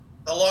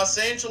The Los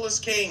Angeles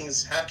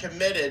Kings have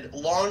committed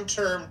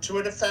long-term to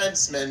a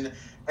defenseman,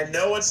 and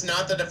no, it's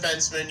not the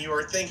defenseman you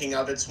are thinking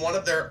of. It's one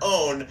of their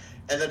own,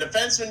 and the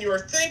defenseman you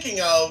are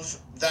thinking of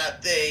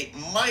that they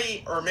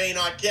might or may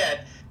not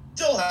get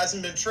still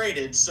hasn't been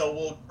traded, so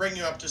we'll bring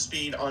you up to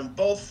speed on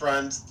both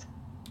fronts.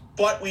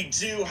 But we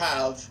do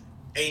have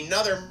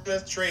another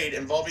myth trade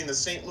involving the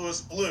St.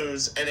 Louis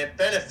Blues, and it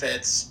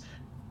benefits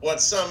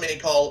what some may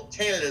call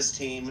Canada's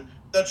team,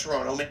 the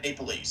Toronto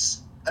Maple Leafs.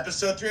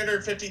 Episode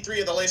 353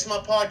 of the Lace 'em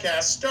Up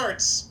podcast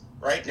starts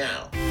right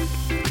now.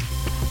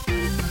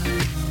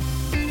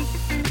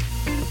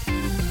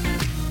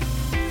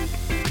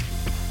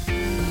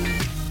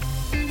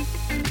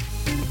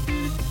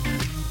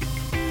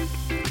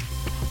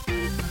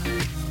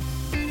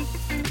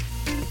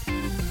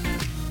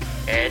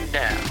 And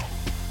now,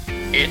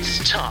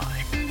 it's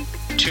time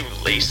to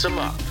lace 'em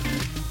up.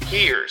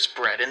 Here's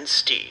Brett and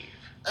Steve.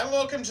 And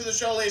welcome to the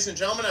show, ladies and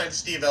gentlemen. I'm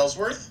Steve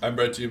Ellsworth. I'm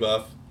Brett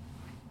T-Buff.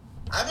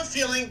 I have a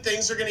feeling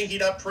things are going to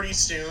heat up pretty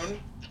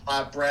soon,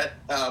 Brett.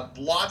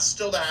 Lots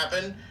still to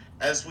happen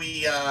as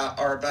we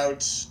are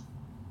about,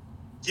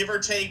 give or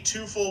take,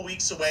 2 full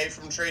weeks away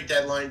from trade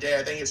deadline day.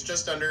 I think it's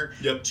just under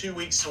 2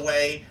 weeks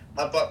away,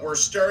 but we're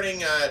starting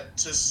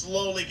to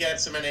slowly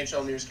get some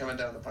NHL news coming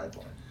down the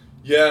pipeline.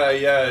 Yeah,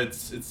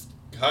 it's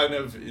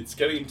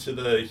getting to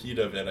the heat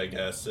of it, I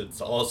guess.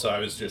 It's also, I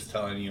was just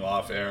telling you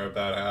off air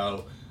about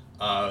how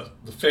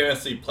the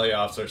fantasy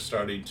playoffs are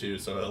starting to,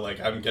 so like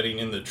I'm getting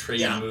in the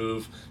trade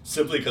move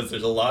simply because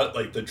there's a lot,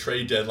 like the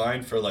trade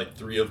deadline for like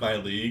 3 of my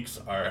leagues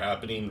are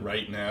happening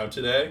right now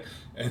today,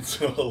 and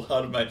so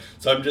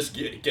I'm just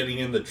getting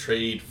in the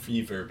trade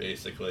fever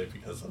basically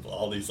because of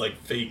all these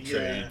like fake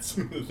trades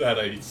that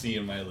I see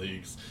in my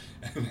leagues.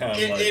 And now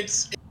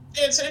It's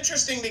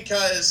interesting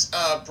because,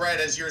 Brett,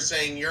 as you're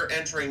saying, you're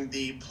entering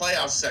the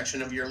playoff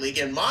section of your league.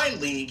 In my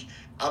league,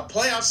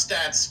 playoff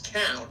stats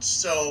count.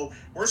 So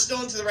we're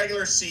still into the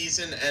regular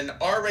season, and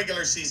our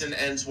regular season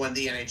ends when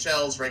the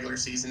NHL's regular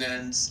season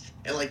ends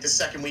in like the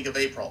second week of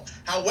April.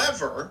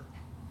 However,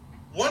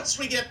 once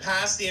we get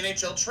past the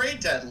NHL trade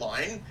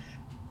deadline,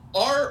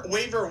 our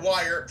waiver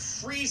wire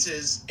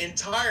freezes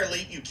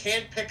entirely. You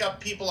can't pick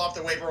up people off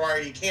the waiver wire.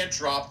 You can't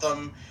drop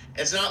them.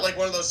 It's not like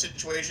one of those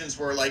situations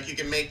where like you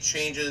can make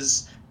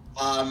changes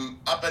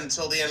up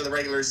until the end of the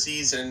regular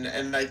season.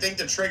 And I think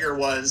the trigger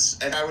was,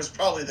 and I was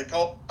probably the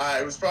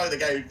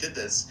guy who did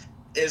this,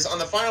 is on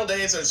the final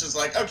days I was just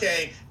like,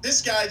 okay,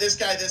 this guy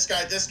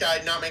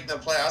not making the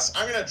playoffs.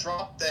 I'm going to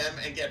drop them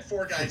and get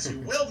 4 guys who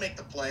will make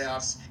the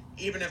playoffs,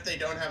 even if they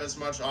don't have as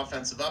much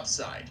offensive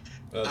upside.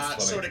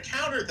 So to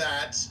counter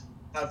that,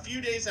 a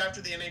few days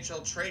after the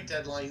NHL trade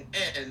deadline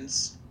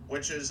ends,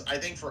 which is, I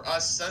think for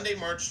us, Sunday,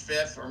 March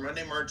 5th or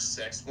Monday, March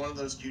 6th, one of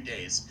those 2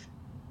 days,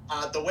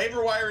 the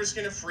waiver wire is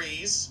going to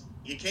freeze.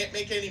 You can't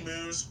make any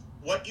moves.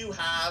 What you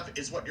have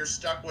is what you're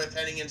stuck with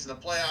heading into the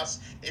playoffs.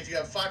 If you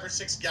have 5 or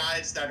 6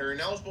 guys that are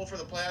ineligible for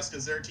the playoffs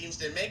because their teams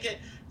didn't make it,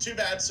 too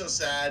bad, so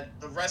sad.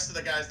 The rest of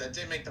the guys that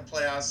did make the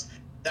playoffs,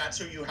 that's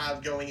who you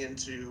have going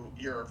into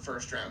your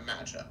first-round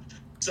matchup.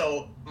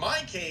 So my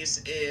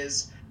case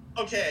is,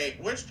 okay,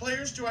 which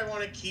players do I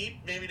want to keep,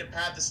 maybe to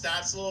pad the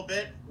stats a little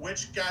bit?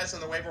 Which guys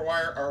on the waiver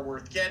wire are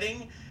worth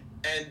getting?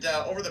 And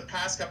over the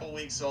past couple of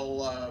weeks,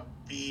 I'll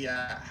be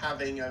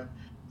having a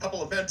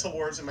couple of mental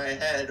wars in my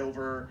head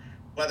over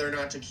whether or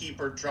not to keep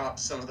or drop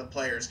some of the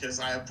players, because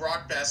I have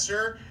Brock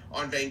Besser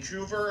on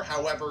Vancouver.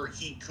 However,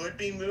 he could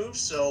be moved,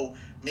 so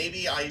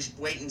maybe I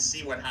wait and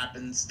see what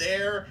happens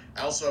there.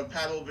 I also have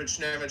Pavel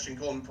Buchnevich and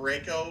Colton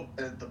Parayko.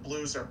 The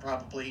Blues are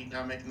probably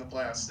not making the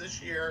playoffs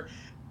this year.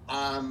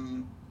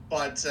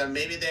 But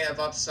maybe they have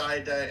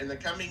upside in the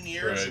coming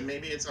years, right. And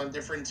maybe it's on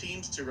different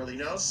teams to really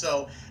know.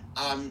 So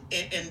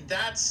in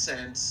that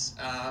sense,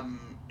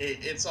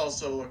 it's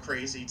also a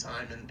crazy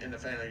time in the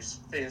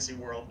fantasy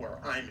world where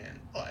I'm in.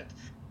 But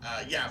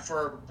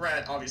for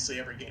Brett, obviously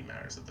every game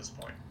matters at this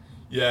point.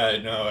 Yeah,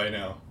 I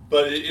know.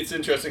 But it's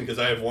interesting because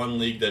I have one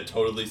league that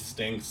totally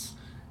stinks,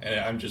 and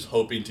I'm just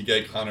hoping to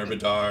get Connor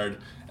Bedard.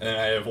 And then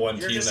I have one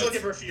team that's... You're just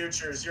looking for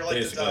futures. You're like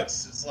basically the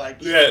Ducks. It's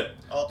like... Yeah.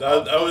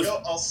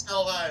 I'll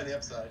sell high on the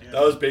upside. Yeah.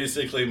 That was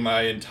basically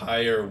my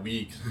entire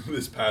week.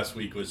 This past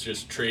week was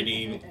just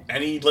trading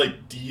any,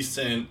 like,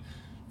 decent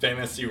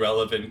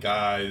fantasy-relevant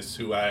guys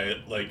who are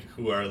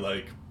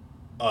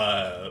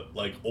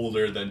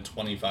older than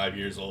 25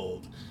 years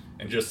old,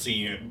 and just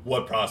seeing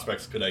what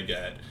prospects could I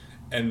get,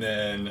 and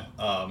then,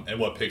 and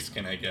what picks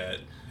can I get.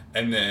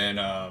 And then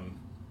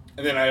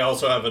I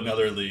also have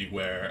another league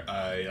where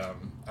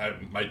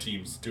my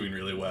team's doing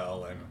really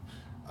well, and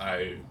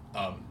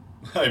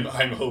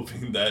I'm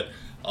hoping that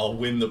I'll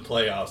win the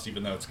playoffs,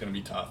 even though it's going to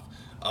be tough.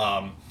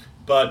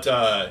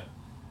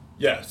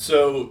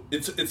 So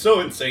it's so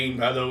insane,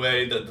 by the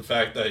way, that the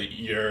fact that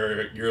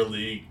your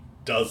league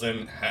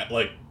doesn't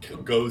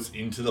goes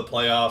into the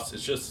playoffs.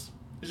 It's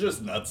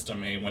just nuts to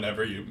me.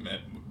 Whenever you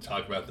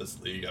talk about this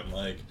league, I'm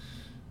like.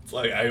 It's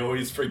like I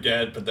always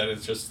forget, but then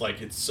it's just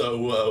like it's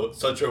so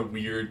such a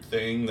weird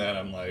thing that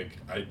I'm like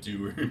I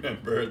do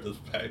remember the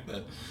fact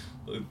that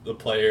the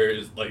player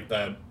is like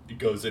that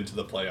goes into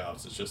the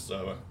playoffs. It's just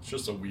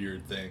a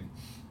weird thing.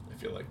 I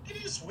feel like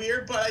it is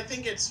weird, but I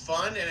think it's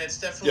fun and it's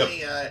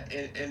definitely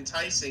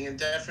enticing and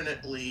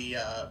definitely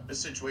a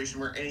situation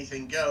where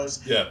anything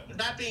goes. Yeah.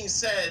 That being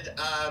said,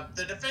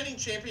 the defending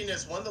champion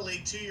has won the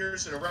league 2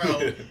 years in a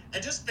row,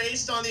 and just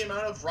based on the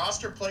amount of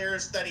roster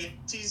players that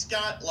he's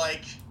got,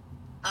 like,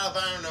 I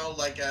don't know,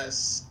 like I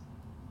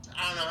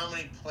don't know how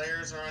many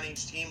players are on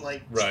each team,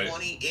 like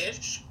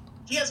 20-ish.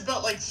 He has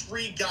about like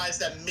 3 guys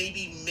that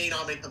may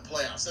not make the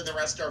playoffs, and the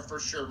rest are for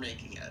sure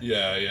making it.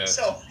 Yeah.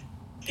 So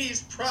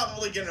he's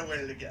probably going to win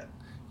it again.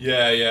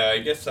 Yeah, I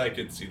guess I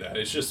could see that.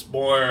 It's just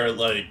more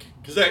like,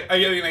 because I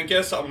mean, I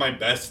guess on my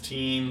best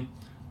team,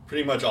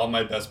 pretty much all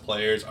my best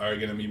players are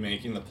going to be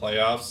making the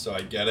playoffs, so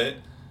I get it.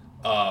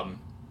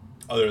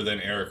 Other than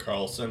Erik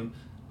Karlsson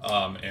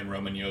and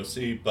Roman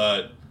Josi,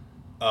 but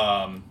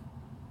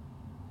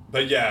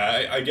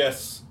yeah, I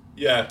guess,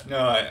 yeah,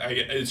 no,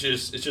 it's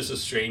just a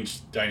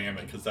strange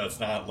dynamic, because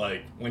that's not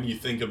like, when you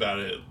think about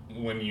it,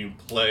 when you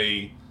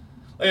play,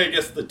 like, I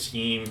guess the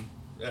team.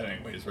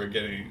 Anyways, we're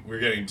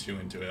getting too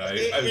into it.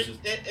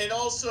 It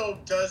also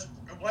does.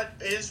 What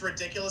is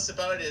ridiculous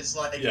about it is,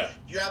 like,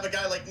 you have a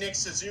guy like Nick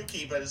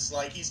Suzuki, but it's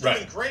like he's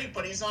doing great,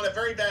 but he's on a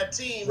very bad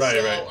team. So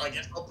I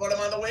guess I'll put him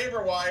on the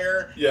waiver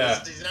wire. Yeah,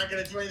 he's not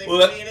going to do anything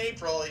for me in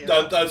April.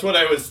 That's what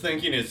I was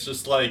thinking. It's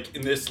just like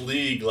in this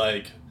league,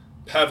 like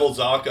Pavel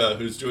Zacha,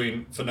 who's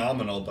doing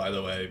phenomenal, by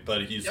the way,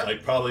 but he's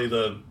like probably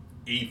the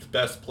 8th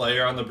best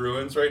player on the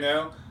Bruins right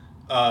now.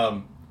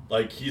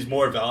 Like, he's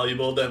more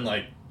valuable than,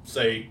 like,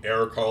 say,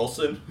 Erik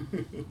Karlsson.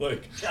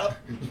 Like,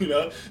 you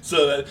know,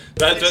 so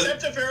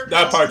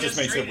that part just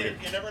makes it weird.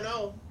 You never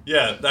know.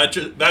 Yeah,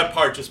 that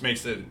part just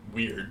makes it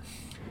weird.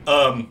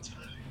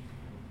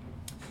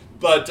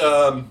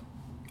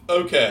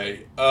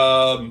 Okay.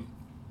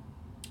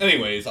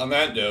 Anyways, on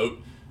that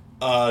note,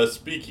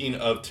 speaking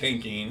of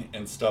tanking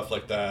and stuff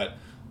like that,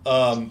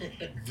 when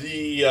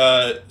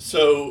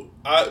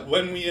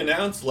we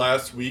announced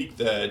last week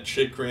that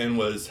Chychrun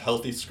was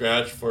healthy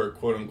scratch for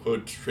quote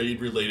unquote trade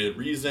related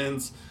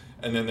reasons,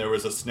 and then there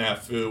was a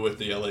snafu with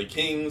the LA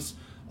Kings,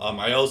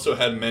 I also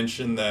had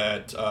mentioned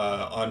that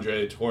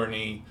Andre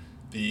Tourigny,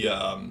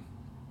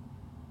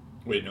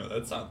 wait, no,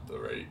 that's not the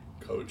right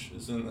coach,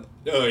 isn't it?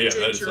 Oh yeah,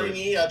 that's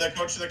Tourigny, the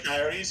coach of the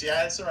Coyotes.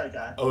 Yeah, it's the right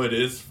guy. Oh, it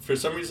is. For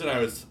some reason,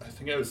 I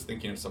think I was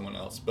thinking of someone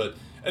else. But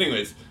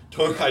anyways,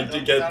 I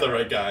did get the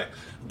right guy.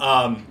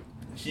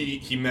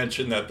 He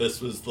mentioned that this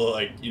was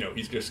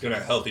he's just gonna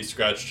healthy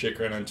scratch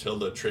Chychrun until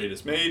the trade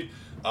is made.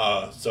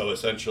 So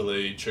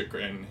essentially,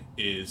 Chychrun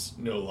is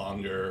no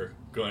longer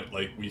going.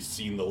 Like, we've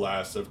seen the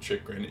last of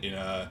Chychrun in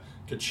a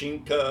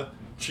Kachina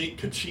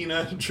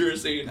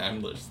jersey, and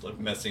I'm just like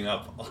messing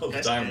up all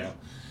the time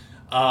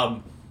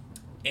now.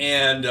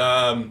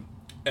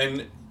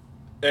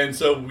 And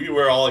so we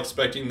were all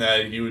expecting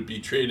that he would be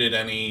traded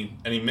any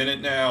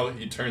minute now.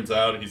 It turns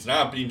out he's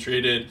not being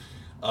traded.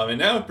 And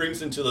now it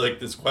brings into like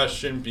this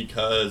question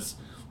because,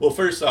 well,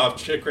 first off,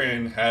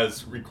 Chychrun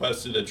has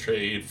requested a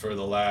trade for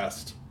the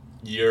last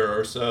year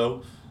or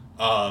so.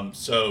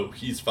 So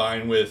he's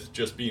fine with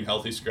just being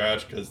healthy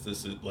scratch because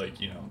this is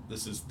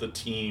this is the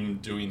team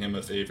doing him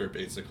a favor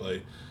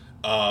basically.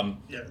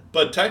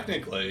 But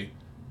technically,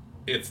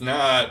 it's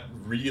not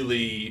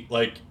really,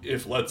 like,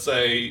 if, let's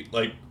say,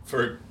 like,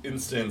 for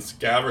instance,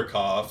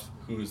 Gavrikov,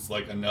 who's,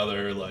 like,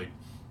 another, like,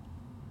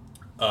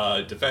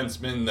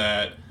 defenseman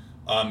that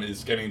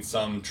is getting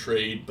some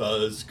trade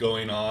buzz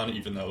going on,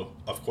 even though,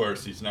 of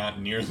course, he's not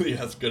nearly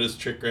as good as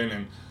Chychrun,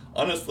 and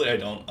honestly, I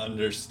don't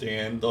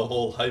understand the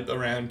whole hype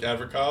around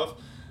Gavrikov,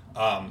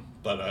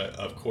 but,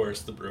 of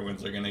course, the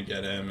Bruins are going to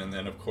get him, and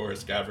then, of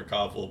course,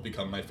 Gavrikov will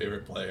become my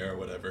favorite player or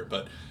whatever,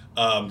 but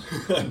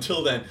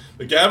until then,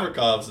 but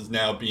Gavrikov's is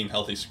now being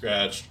healthy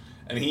scratched,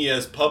 and he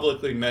has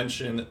publicly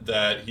mentioned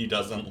that he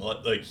doesn't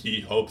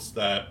he hopes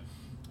that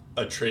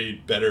a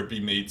trade better be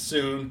made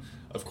soon.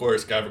 Of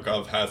course,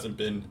 Gavrikov hasn't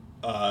been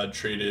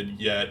traded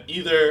yet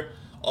either.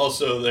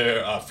 Also,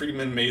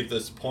 Friedman made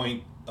this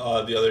point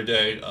the other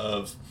day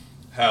of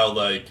how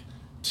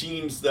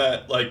teams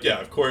that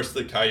of course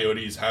the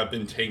Coyotes have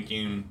been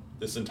tanking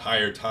this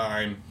entire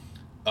time.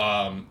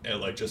 And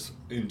just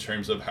in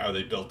terms of how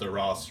they built their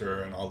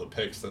roster and all the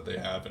picks that they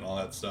have and all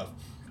that stuff.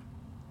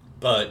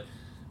 But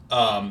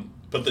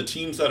the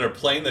teams that are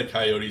playing the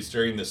Coyotes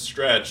during this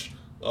stretch,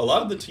 a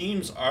lot of the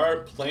teams are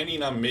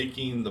planning on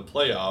making the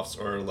playoffs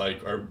or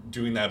are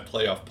doing that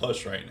playoff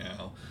push right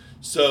now.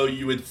 So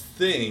you would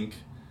think,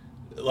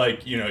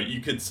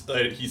 you could,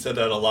 he said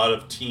that a lot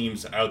of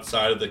teams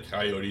outside of the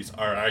Coyotes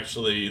are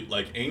actually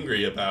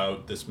angry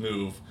about this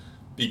move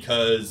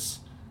because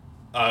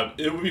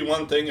it would be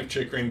one thing if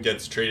Chychrun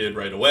gets traded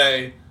right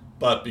away,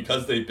 but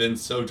because they've been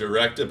so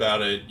direct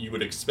about it, you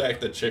would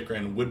expect that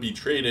Chychrun would be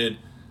traded,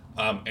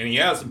 and he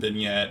hasn't been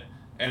yet,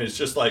 and it's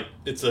just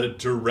it's a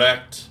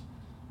direct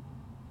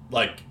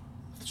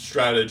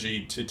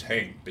strategy to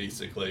tank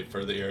basically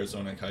for the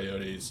Arizona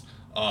Coyotes.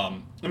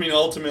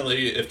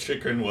 Ultimately, if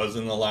Chychrun was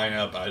in the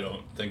lineup, I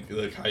don't think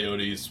the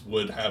Coyotes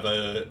would have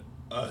a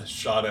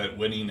shot at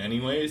winning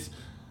anyways.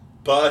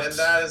 But and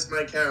that is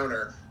my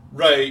counter.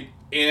 Right,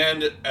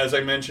 and as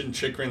I mentioned,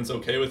 Chikrin's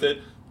okay with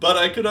it, but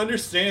I could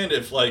understand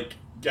if like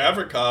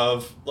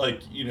Gavrikov,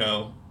 like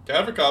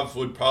Gavrikov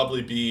would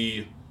probably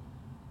be,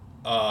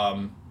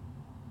 um,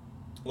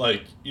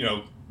 like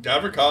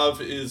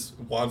Gavrikov is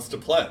wants to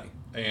play,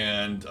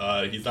 and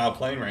he's not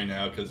playing right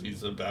now because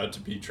he's about to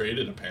be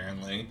traded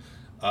apparently,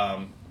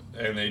 and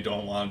they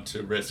don't want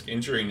to risk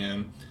injuring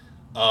him.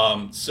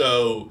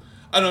 So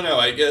I don't know.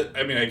 I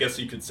guess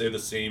you could say the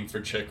same for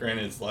Chikrin.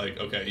 It's like,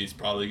 okay, he's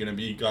probably going to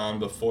be gone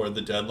before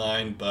the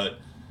deadline, but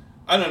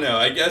I don't know.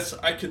 I guess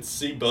I could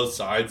see both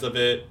sides of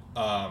it.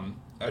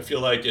 I feel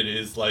like it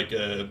is like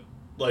I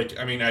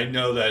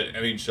know that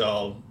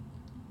NHL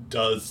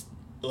does,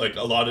 like,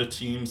 a lot of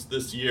teams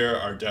this year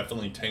are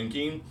definitely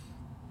tanking.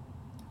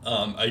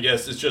 I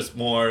guess it's just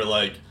more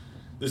like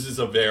this is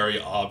a very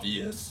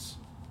obvious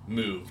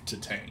move to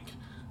tank.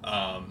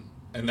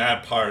 And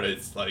that part,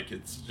 it's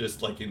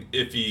just like an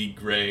iffy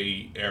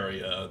gray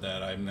area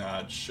that I'm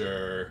not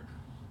sure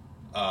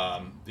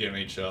the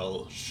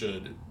NHL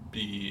should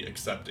be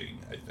accepting,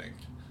 I think.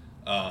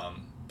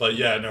 But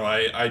yeah, no,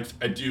 I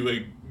do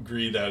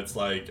agree that it's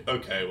like,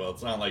 okay, well,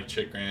 it's not like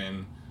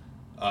Chikrin.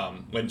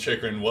 When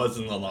Chikrin was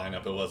in the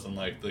lineup, it wasn't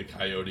like the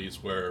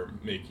Coyotes were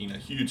making a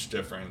huge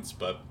difference.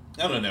 But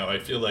I don't know. I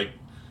feel like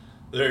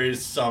there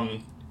is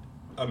some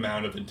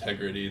amount of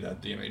integrity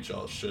that the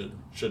NHL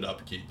should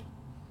upkeep.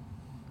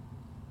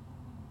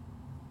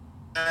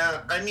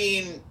 I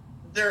mean,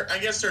 I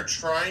guess they're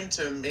trying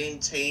to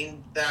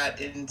maintain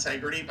that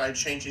integrity by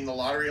changing the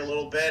lottery a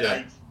little bit. Yeah.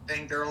 I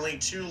think there are only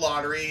 2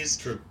 lotteries.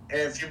 True.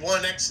 If you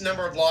won X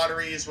number of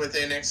lotteries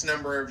within X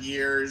number of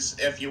years,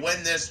 if you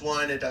win this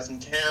one, it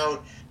doesn't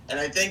count. And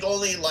I think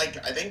only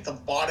the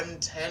bottom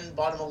 10,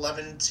 bottom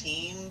 11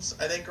 teams,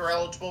 I think, are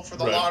eligible for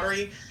the Right.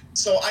 lottery.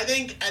 So I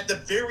think at the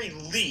very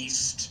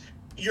least,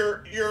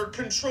 you're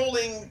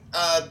controlling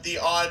the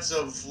odds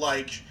of,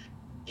 like,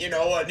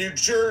 a New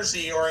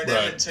Jersey or an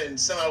Right. Edmonton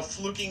somehow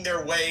fluking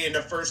their way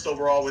into first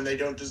overall when they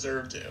don't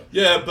deserve to.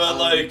 Yeah, but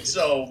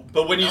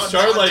but when you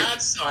start on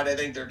that side, I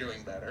think they're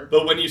doing better.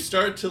 but when you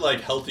start to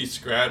like healthy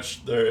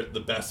scratch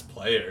the best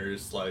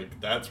players, like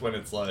that's when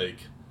it's like,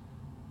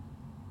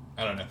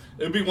 I don't know.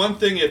 It would be one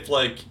thing if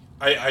like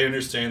I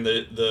understand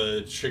that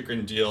the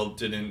Chikrin deal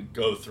didn't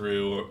go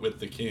through with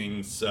the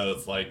Kings, so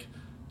it's like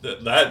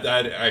that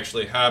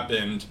actually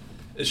happened.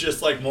 It's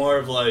just like more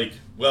of like,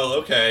 well,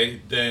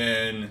 okay,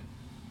 then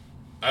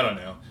I don't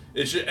know.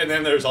 And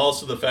then there's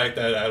also the fact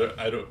that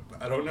I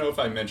don't know if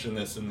I mentioned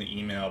this in the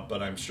email,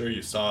 but I'm sure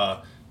you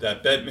saw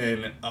that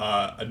Bettman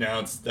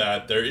announced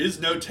that there is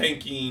no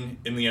tanking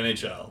in the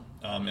NHL,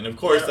 and of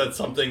course that's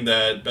something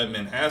that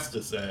Bettman has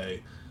to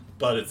say,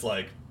 but it's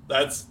like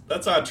that's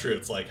not true.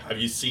 It's like, have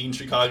you seen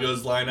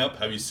Chicago's lineup?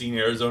 Have you seen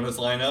Arizona's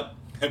lineup?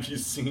 Have you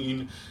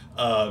seen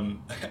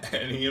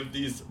any of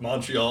these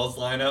Montreal's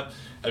lineup?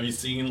 Have you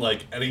seen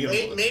like any of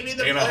maybe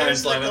the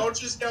Anaheim's players and the lineup?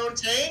 coaches don't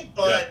tank,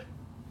 but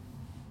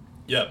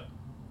Yep.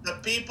 the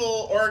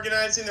people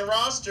organizing the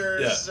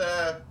rosters,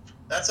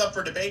 that's up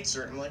for debate,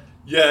 certainly.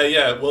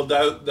 Yeah. Well,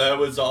 that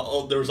was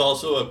all. There was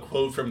also a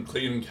quote from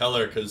Clayton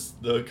Keller, because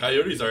the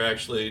Coyotes are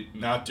actually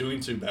not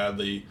doing too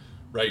badly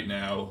right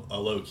now,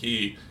 low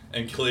key.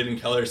 And Clayton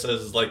Keller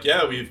says, is like,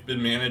 yeah, we've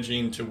been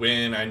managing to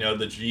win. I know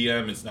the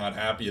GM is not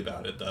happy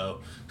about it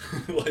though.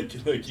 like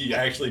he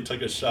actually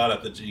took a shot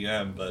at the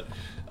GM, but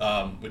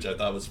which I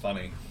thought was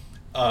funny.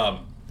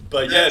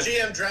 But The yeah,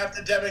 GM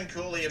drafted Devin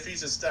Cooley. If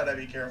he's a stud, I'd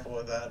be careful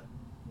with that.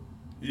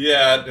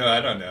 yeah, no,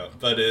 I don't know,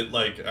 but it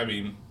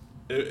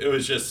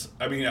was just,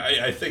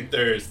 I think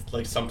there's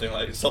like something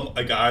like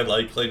a guy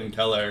like Clayton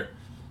Keller,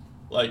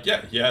 like,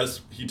 yeah,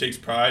 he takes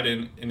pride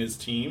in his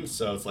team,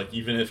 so it's like,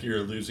 even if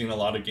you're losing a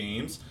lot of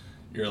games,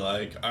 you're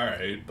like, all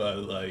right, but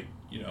like,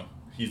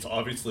 he's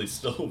obviously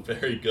still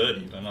very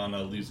good even on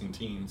a losing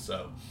team,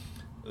 so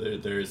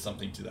there is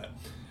something to that.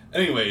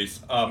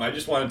 Anyways, I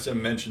just wanted to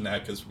mention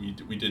that because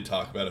we did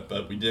talk about it,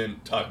 but we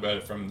didn't talk about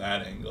it from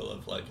that angle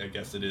of like, I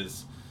guess it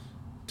is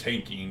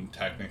tanking,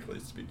 technically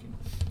speaking.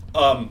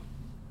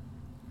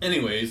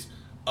 Anyways,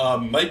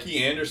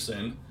 Mikey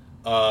Anderson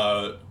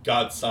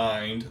got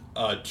signed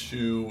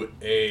to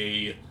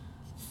a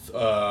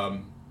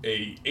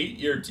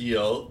 8-year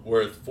deal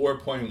worth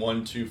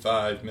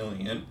 $4.125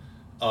 million.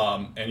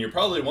 And you're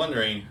probably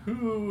wondering,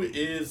 who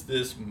is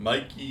this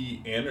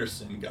Mikey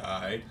Anderson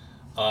guy?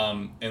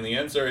 And the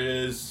answer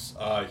is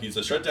he's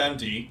a shutdown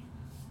D,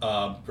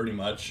 pretty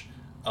much.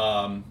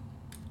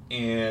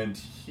 And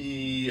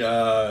he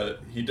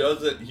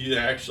does it. He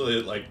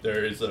actually, like,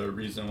 there is a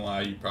reason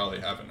why you probably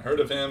haven't heard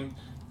of him,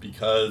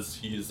 because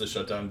he is the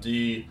shutdown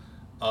D.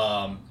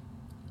 And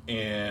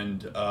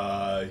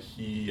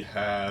he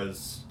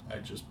has, I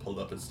just pulled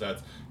up his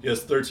stats. He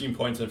has 13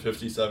 points in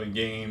 57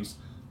 games,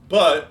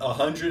 but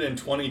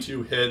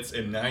 122 hits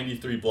and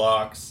 93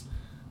 blocks.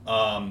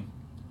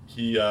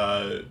 He's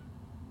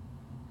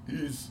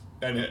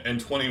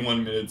and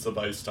 21 minutes of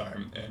ice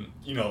time, and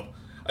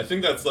I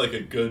think that's like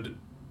a good,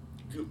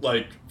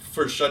 like,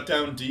 for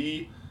shutdown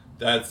D,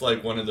 that's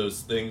like one of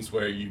those things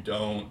where you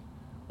don't,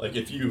 like,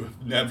 if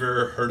you've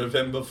never heard of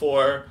him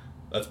before,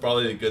 that's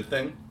probably a good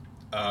thing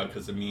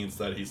because it means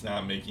that he's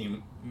not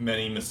making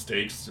many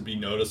mistakes to be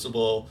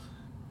noticeable,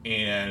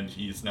 and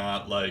he's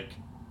not like,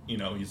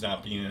 he's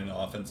not being an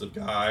offensive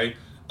guy.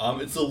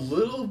 It's a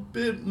little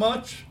bit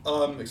much,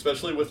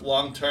 especially with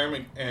long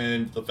term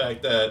and the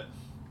fact that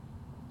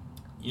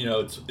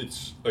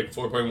it's like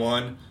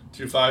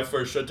 4.125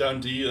 for a shutdown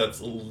D. That's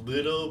a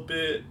little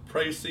bit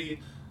pricey,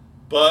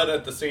 but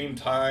at the same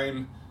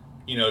time,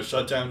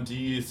 shutdown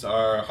Ds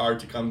are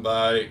hard to come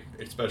by,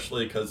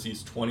 especially because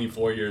he's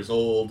 24 years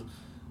old.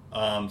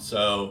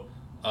 So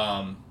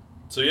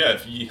yeah,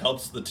 if he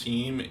helps the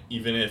team,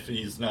 even if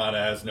he's not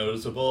as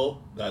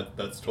noticeable,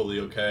 that's totally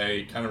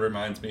okay. Kind of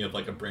reminds me of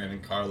like a Brandon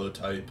Carlo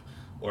type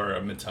or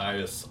a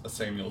Matthias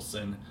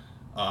Samuelson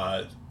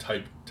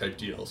type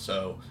deal.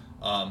 So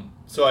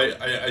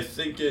I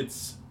think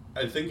it's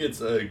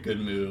a good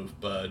move,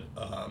 but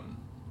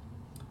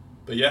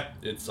yeah,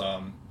 it's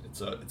a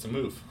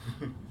move.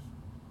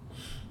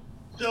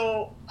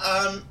 So,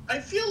 I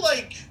feel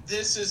like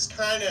this is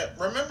kind of...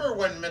 Remember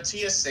when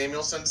Matthias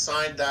Samuelson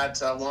signed that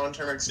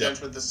long-term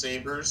extension with the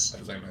Sabres?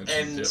 As I mentioned,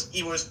 and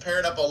he was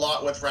paired up a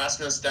lot with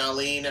Rasmus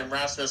Dahlin, and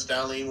Rasmus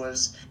Dahlin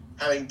was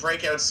having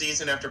breakout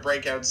season after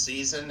breakout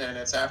season, and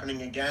it's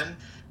happening again.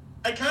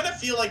 I kind of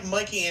feel like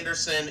Mikey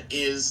Anderson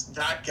is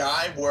that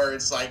guy where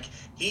it's like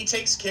he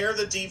takes care of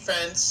the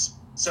defense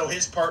so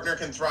his partner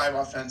can thrive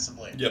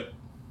offensively. Yep.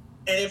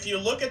 And if you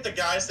look at the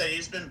guys that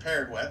he's been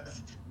paired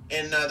with,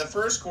 in the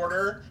first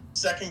quarter,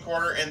 second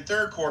quarter, and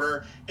third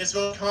quarter, his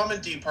most common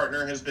D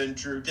partner has been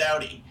Drew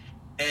Doughty.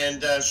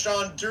 And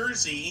Sean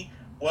Durzi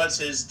was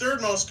his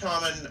third most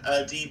common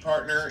D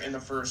partner in the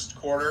first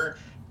quarter.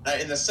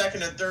 In the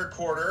second and third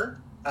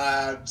quarter,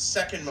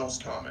 second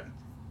most common.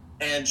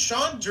 And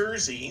Sean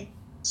Durzi,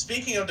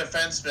 speaking of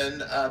defensemen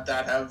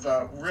that have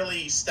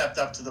really stepped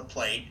up to the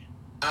plate,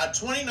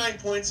 29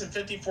 points in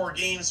 54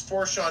 games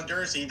for Sean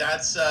Durzi.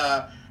 That's,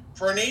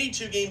 for an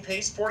 82-game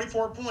pace,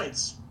 44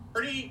 points.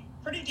 Pretty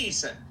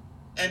decent.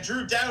 And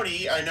Drew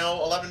Doughty, I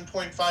know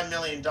 $11.5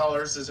 million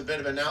is a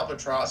bit of an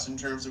albatross in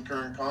terms of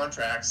current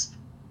contracts,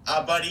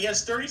 but he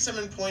has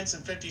 37 points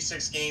in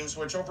 56 games,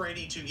 which over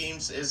 82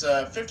 games is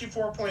a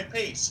 54-point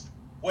pace,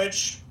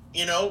 which,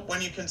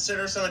 when you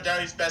consider some of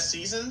Doughty's best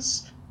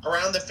seasons,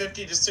 around the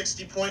 50 to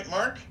 60-point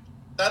mark,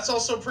 that's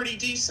also pretty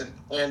decent.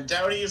 And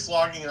Doughty is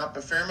logging up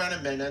a fair amount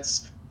of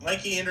minutes.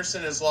 Mikey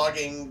Anderson is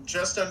logging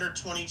just under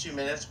 22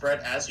 minutes,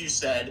 Brett, as you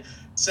said.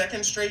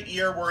 Second straight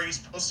year where he's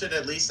posted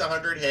at least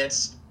 100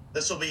 hits.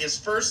 This will be his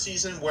first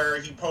season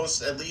where he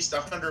posts at least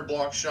 100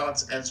 block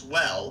shots as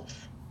well.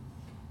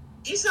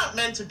 He's not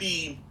meant to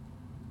be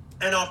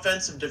an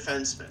offensive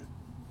defenseman.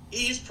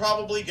 He's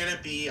probably going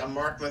to be a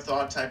Mark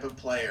Mathod type of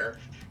player.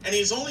 And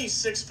he's only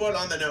 6 foot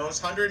on the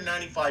nose,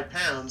 195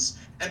 pounds.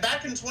 And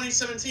back in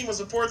 2017 was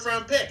a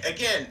 4th-round pick.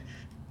 Again,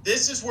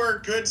 this is where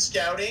good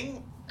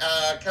scouting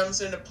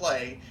comes into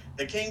play.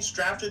 The Kings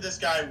drafted this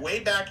guy way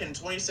back in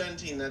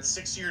 2017, that's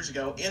 6 years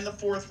ago, in the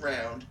 4th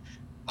round,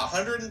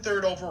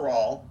 103rd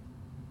overall,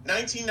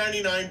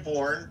 1999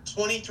 born,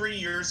 23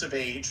 years of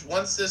age.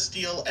 Once this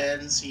deal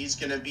ends, he's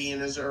going to be in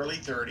his early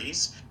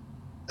 30s.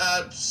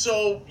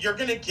 So you're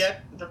going to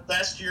get the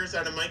best years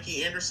out of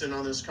Mikey Anderson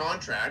on this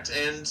contract.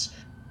 And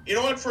you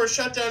know what? For a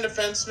shutdown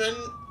defenseman,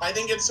 I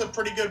think it's a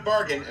pretty good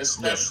bargain,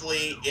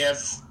 especially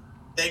if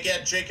they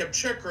get Jacob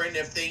Chychrun.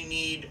 If they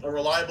need a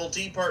reliable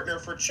D partner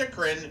for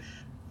Chychrun,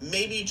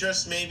 maybe,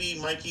 just maybe,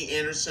 Mikey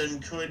Anderson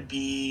could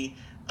be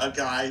a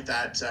guy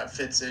that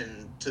fits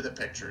into the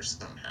picture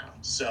somehow.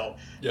 So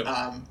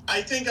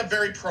I think a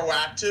very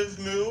proactive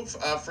move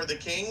for the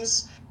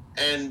Kings.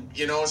 And,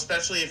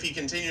 especially if he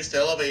continues to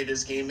elevate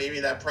his game,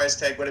 maybe that price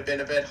tag would have been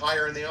a bit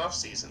higher in the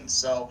offseason.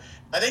 So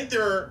I think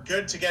they're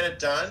good to get it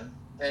done.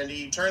 And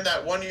he turned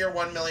that 1 year,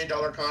 $1 million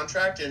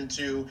contract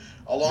into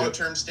a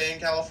long-term stay in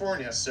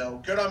California.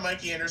 So good on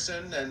Mikey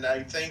Anderson. And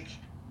I think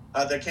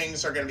the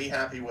Kings are going to be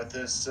happy with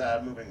this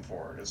moving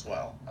forward as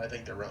well. I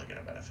think they're really going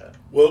to benefit.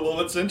 Well,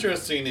 what's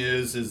interesting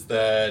is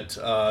that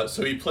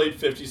so he played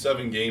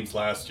 57 games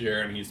last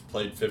year, and he's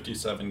played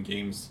 57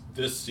 games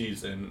this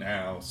season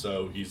now.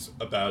 So he's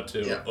about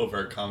to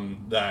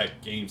overcome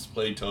that games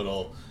played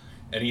total.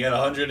 And he had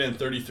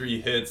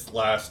 133 hits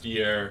last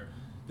year.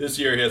 This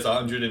year he has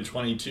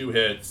 122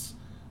 hits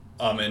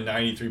and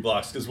 93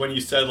 blocks. Because when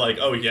you said,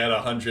 he had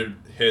 100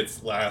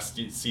 hits last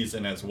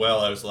season as well,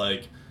 I was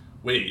like,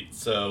 wait,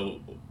 so,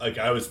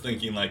 I was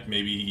thinking,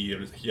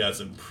 maybe he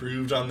has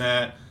improved on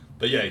that.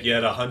 But yeah, he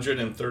had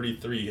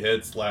 133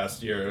 hits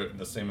last year in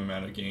the same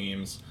amount of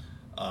games.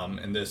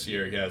 And this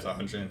year he has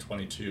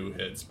 122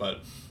 hits. But,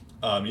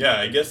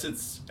 I guess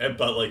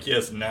he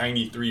has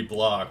 93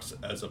 blocks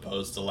as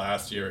opposed to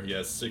last year he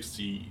has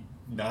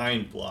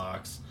 69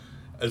 blocks.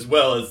 As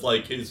well as,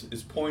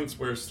 his points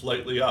were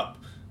slightly up.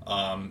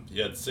 He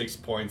had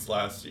 8 points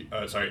last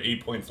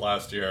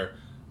year.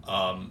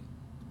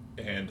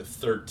 And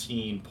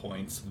 13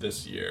 points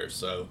this year.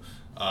 So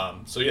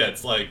yeah,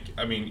 it's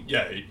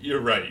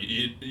you're right.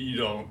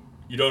 You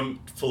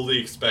don't fully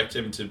expect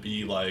him to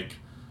be like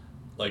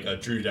a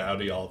Drew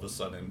Doughty all of a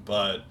sudden,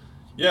 but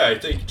Yeah, I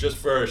think just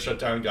for a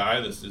shutdown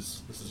guy, this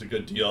is a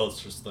good deal.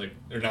 It's just like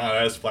they're not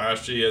as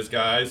flashy as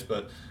guys,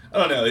 but I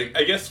don't know.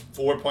 I guess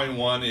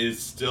 4.1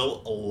 is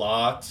still a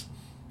lot,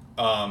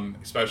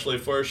 especially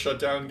for a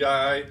shutdown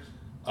guy,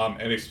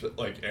 and an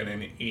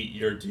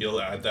 8-year deal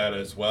at that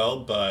as well.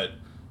 But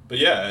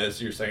yeah,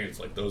 as you're saying, it's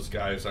like those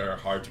guys are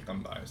hard to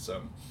come by.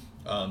 So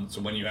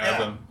when you have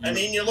them, I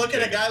mean, you look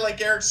at a guy like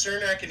Eric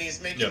Cernak, and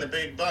he's making the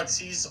big bucks.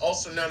 He's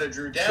also not a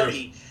Drew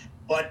Doughty. Sure.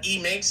 But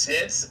he makes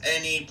hits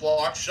and he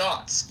blocks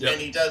shots. And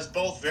he does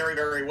both very,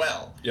 very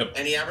well.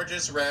 And he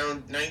averages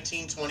around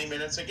 19, 20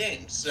 minutes a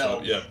game.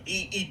 So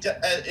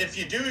if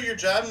you do your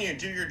job and you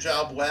do your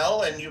job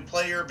well and you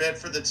play your bit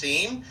for the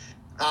team,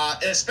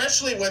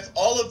 especially with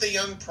all of the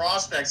young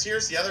prospects,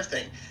 here's the other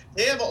thing.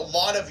 They have a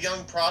lot of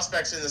young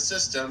prospects in the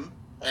system.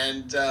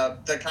 And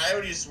the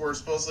Coyotes were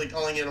supposedly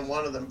calling in on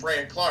one of them,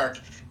 Brant Clark.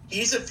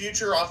 He's a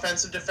future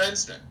offensive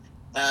defenseman.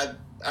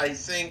 I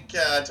think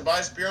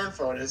Tobias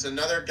Bjornfot is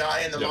another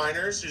guy in the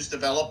minors who's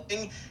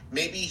developing.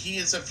 Maybe he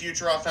is a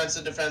future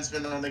offensive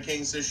defenseman on the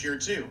Kings this year,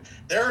 too.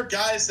 There are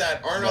guys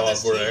that aren't on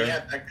this team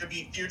yet that could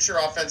be future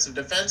offensive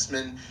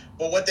defensemen,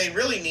 but what they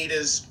really need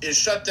is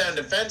shutdown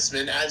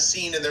defensemen, as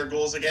seen in their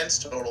goals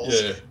against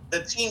totals.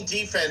 The team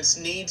defense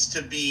needs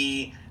to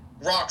be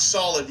rock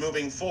solid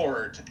moving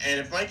forward, and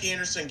if Mike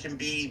Anderson can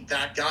be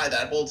that guy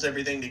that holds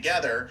everything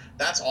together,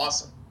 that's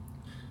awesome.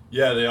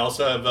 Yeah, they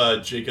also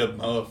have Jacob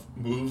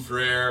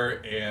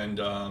Mouvrer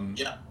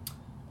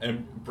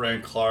and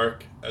Brant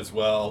Clark as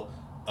well.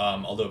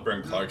 Although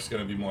Brant Clark's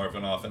going to be more of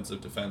an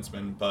offensive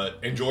defenseman,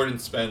 and Jordan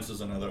Spence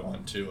is another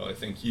one too. I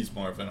think he's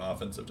more of an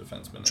offensive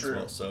defenseman as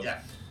well. So they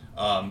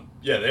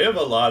have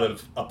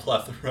a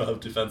plethora of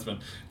defensemen.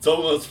 It's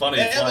almost funny.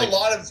 They have a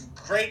lot of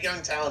great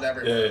young talent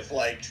everywhere.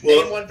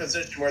 Name one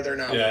position where they're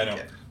not. Yeah, I know.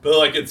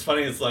 But, it's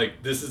funny, it's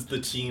this is the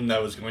team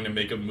that was going to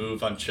make a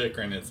move on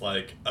Chychrun. It's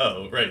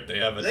oh, right, they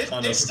have a ton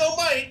of... They still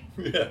might.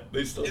 Yeah,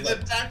 they still might.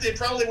 In fact, they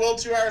probably will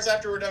 2 hours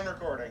after we're done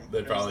recording.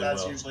 They probably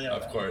that's will. Usually how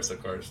of course.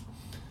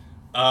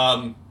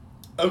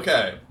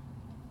 Okay.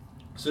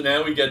 So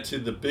now we get to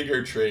the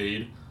bigger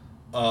trade.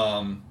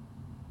 And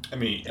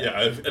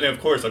of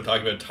course I'm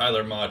talking about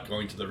Tyler Mott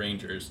going to the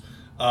Rangers.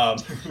 Tyler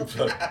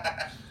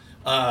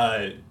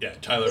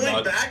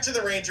Mott... back to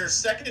the Rangers,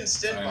 second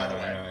stint, by the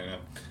way. I know.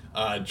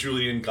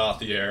 Julian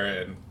Gauthier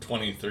and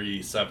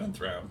 23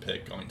 7th round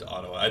pick going to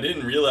Ottawa. I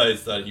didn't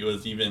realize that he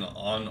was even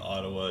on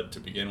Ottawa to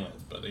begin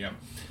with, but yeah.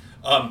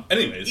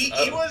 Anyways,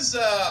 he was.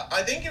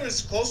 I think he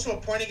was close to a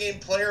point-a-game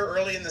player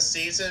early in the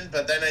season,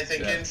 but then I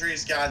think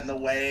injuries got in the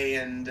way,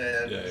 and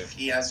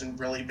he hasn't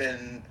really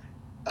been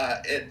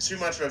too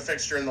much of a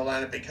fixture in the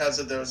lineup because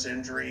of those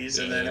injuries,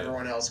 and then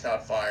everyone else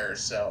got fired.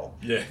 So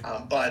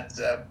a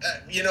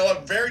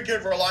very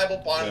good, reliable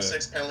bottom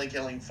six penalty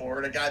killing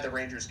forward, a guy the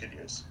Rangers could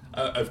use.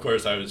 Of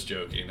course, I was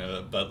joking,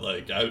 but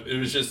it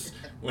was just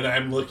when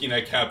I'm looking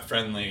at Cap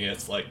Friendly,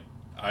 it's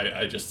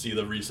I just see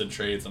the recent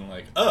trades and I'm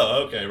like,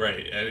 oh, okay,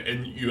 right.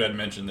 And you had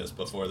mentioned this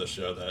before the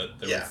show that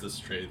there was this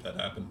trade that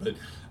happened, but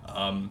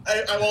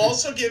I will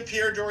also give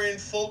Pierre Dorion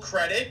full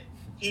credit.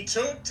 He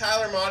took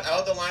Tyler Mott out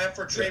of the lineup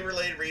for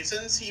trade-related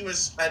reasons. He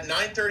was at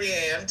 9:30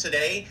 a.m.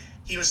 today.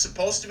 He was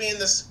supposed to be in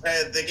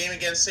the game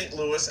against St.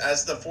 Louis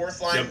as the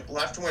fourth line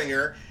left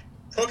winger.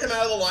 Took him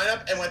out of the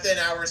lineup, and within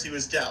hours he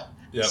was dealt.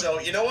 So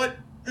you know what?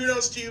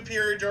 Kudos to you,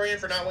 Pierre Dorion,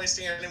 for not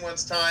wasting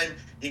anyone's time.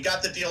 You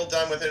got the deal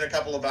done within a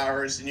couple of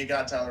hours, and you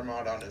got Tyler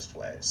Mott on his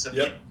way. So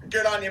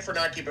good on you for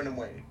not keeping him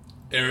waiting.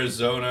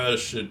 Arizona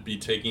should be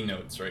taking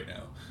notes right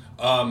now.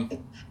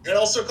 And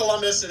also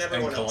Columbus and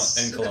everyone else.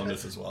 And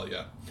Columbus as well, I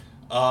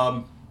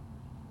don't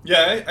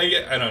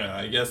know.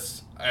 I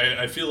guess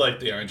I feel like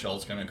the NHL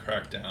is going to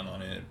crack down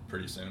on it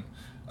pretty soon.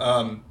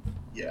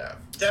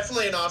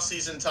 Definitely an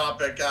off-season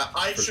topic.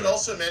 I should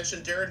also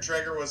mention Darren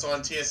Dreger was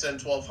on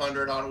TSN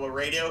 1200 Ottawa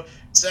radio.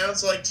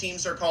 Sounds like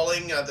teams are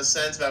calling the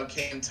Sens about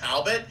Cam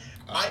Talbot.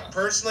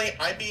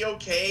 I'd be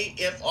okay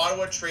if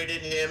Ottawa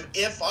traded him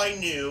if I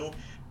knew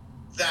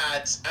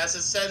that, as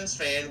a Sens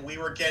fan, we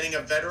were getting a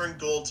veteran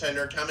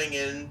goaltender coming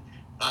in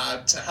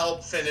to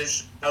help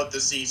finish out the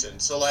season.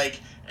 So, an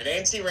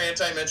Antti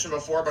Raanta I mentioned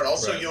before, but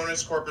also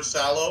Jonas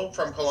Korpisalo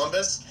from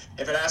Columbus.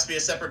 If it has to be a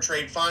separate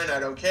trade, fine, I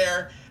don't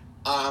care.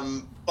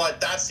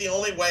 But that's the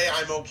only way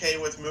I'm okay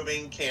with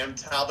moving Cam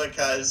Talbot,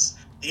 because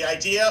the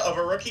idea of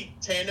a rookie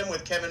tandem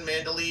with Kevin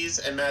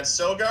Mandolese and Matt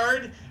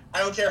Sogard, I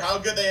don't care how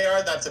good they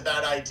are, that's a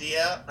bad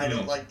idea. I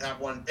don't like that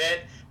one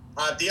bit.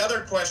 The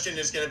other question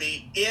is going to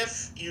be,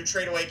 if you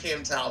trade away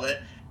Cam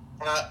Talbot,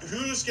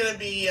 who's going to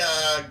be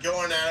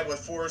going at it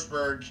with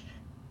Forsberg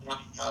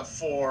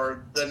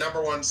for the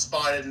number one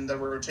spot in the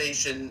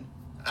rotation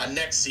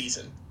next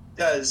season?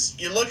 Because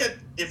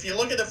if you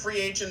look at the free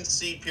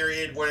agency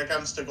period when it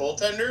comes to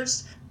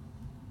goaltenders,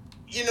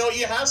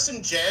 you have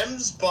some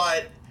gems,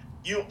 but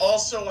you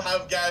also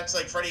have guys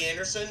like Freddie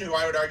Anderson, who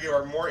I would argue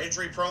are more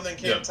injury prone than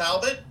Cam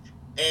Talbot,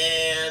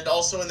 and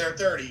also in their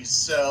 30s.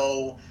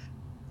 So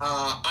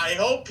I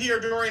hope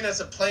Pierre Dorion has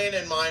a plan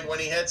in mind when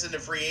he heads into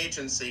free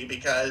agency,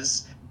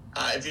 because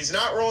If he's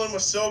not rolling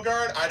with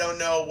Sogard, I don't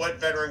know what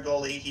veteran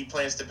goalie he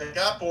plans to pick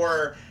up,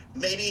 or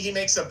maybe he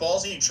makes a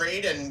ballsy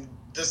trade and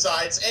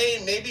decides,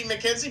 hey, maybe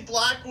Mackenzie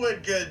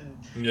Blackwood could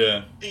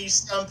be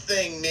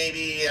something,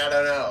 maybe, I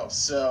don't know.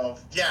 So,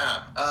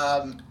 yeah,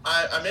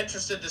 I'm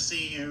interested to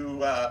see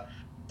who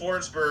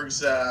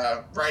Forsberg's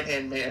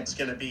right-hand man is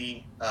going to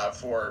be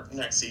for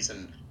next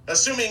season.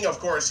 Assuming, of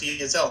course,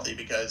 he is healthy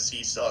because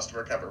he still has to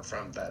recover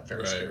from that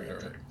very scary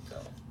injury. So.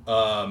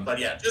 But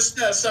yeah, just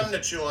something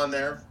to chew on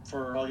there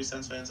for all you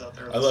Sens fans out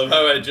there. I love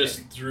how I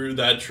just threw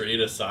that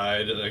trade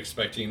aside and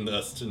expecting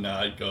us to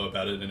not go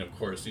about it, and of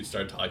course you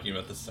start talking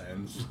about the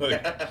Sens.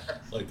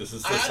 Like this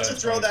is. I had to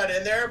throw that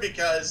in there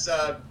because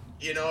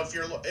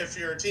if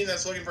you're a team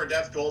that's looking for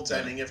depth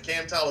goaltending, if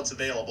Cam Talbot's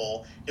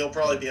available, he'll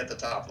probably be at the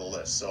top of the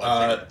list. So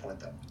I figured to point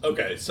that.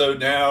 Okay, so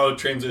now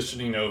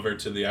transitioning over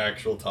to the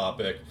actual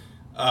topic.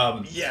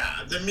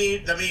 The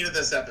meat of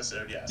this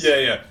episode, yes.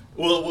 Yeah.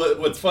 Well,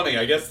 what's funny,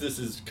 I guess this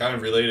is kind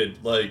of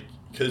related, like,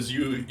 because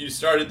you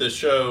started the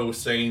show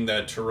saying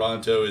that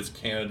Toronto is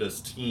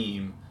Canada's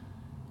team.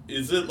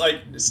 Is it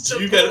like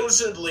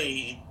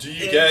supposedly? Do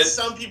you get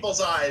some people's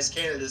eyes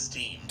Canada's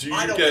team?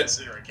 I don't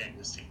consider it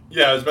Canada's team.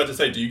 Yeah, I was about to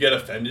say, do you get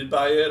offended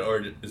by it,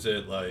 or is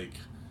it like?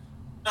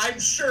 I'm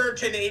sure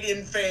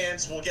Canadian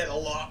fans will get a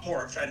lot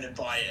more offended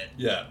by it.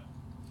 Yeah.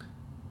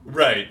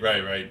 Right.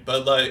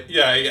 But like,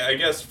 yeah, I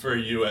guess for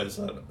you as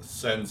a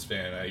Sens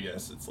fan, I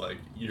guess it's like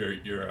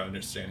your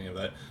understanding of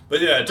that.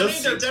 But yeah,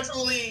 they're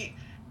definitely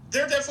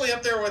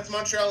up there with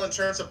Montreal in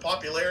terms of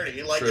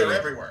popularity. Like they're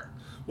everywhere.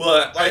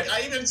 Well,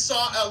 I even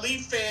saw a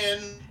Leaf fan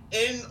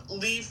in a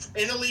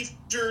Leaf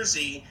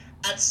jersey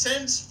at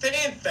Sens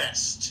Fan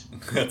Fest.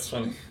 That's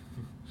funny.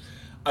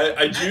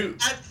 I do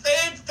at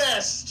Fan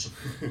Fest,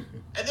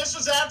 and this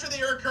was after the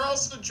Erik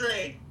Karlsson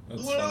trade.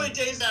 That's literally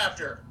funny. Days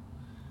after.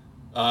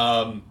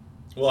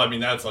 Well, I mean,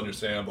 that's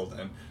understandable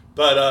then.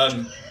 But I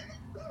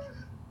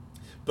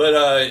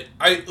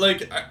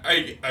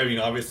mean,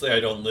 obviously I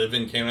don't live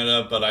in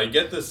Canada, but I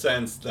get the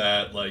sense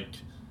that like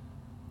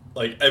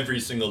every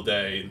single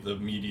day the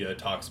media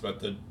talks about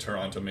the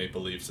Toronto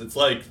Maple Leafs. It's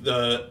like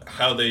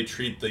how they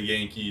treat the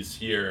Yankees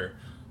here,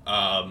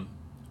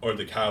 or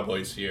the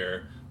Cowboys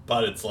here,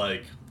 but it's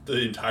like the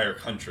entire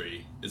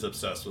country is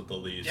obsessed with the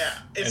Leafs. Yeah,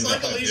 it's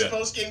like the Leafs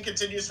post-game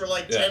continues for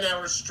 10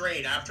 hours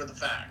straight after the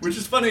fact. Which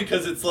is funny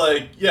because it's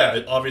like,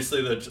 yeah,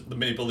 obviously the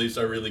Maple Leafs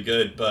are really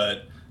good,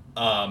 but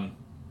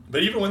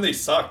even when they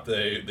suck,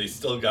 they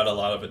still got a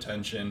lot of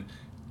attention.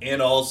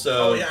 And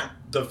also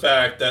the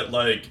fact that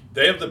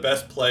they have the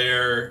best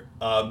player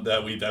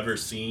that we've ever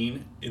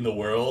seen in the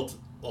world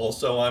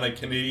also on a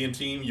Canadian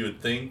team. You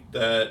would think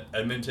that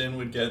Edmonton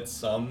would get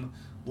some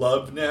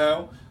love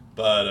now,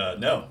 but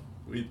no.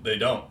 They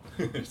don't.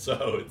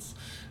 So it's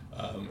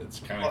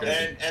kind of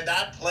crazy. And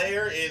that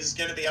player is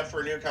going to be up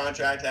for a new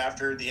contract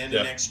after the end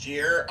of next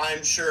year.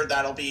 I'm sure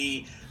that'll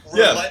be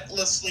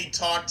relentlessly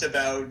talked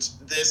about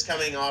this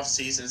coming off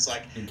season. It's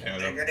like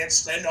they're going to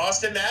extend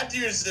Austin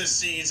Matthews this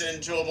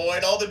season to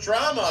avoid all the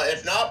drama.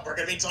 If not, we're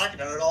going to be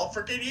talking about it all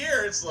freaking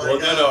year. It's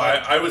like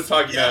I was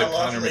talking about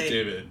Connor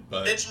McDavid,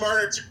 but Mitch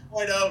Marner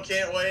 2.0,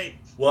 can't wait.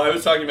 Well, I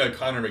was talking about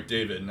Connor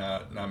McDavid,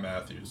 not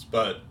Matthews,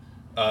 but.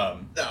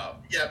 But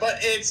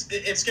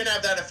it's gonna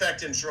have that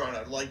effect in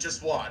Toronto.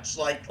 Just watch.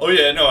 I'm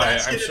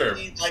sure.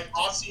 Be,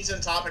 off-season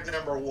topic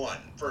number one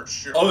for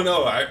sure. Oh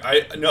no,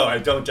 I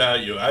don't doubt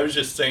you. I was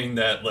just saying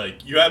that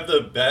you have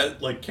the best.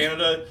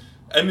 Canada,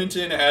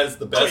 Edmonton has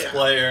the best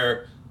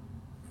player,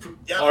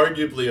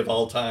 arguably of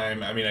all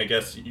time. I mean, I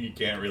guess you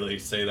can't really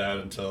say that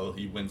until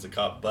he wins a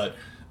cup, but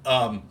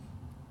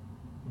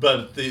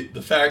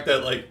the fact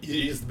that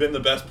he's been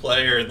the best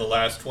player in the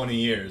last 20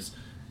 years,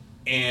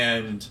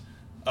 and.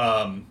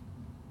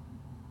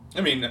 I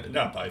mean,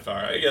 not by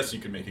far. I guess you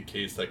could make a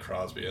case that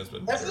Crosby has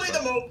been definitely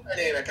the most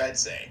dynamic, I'd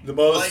say. The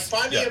most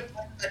find me a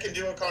player that can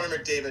do what Connor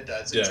McDavid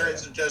does in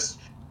terms of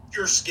just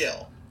pure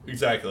skill.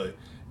 Exactly,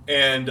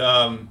 and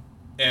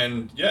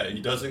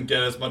he doesn't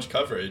get as much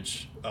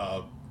coverage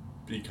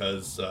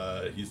because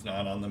he's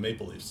not on the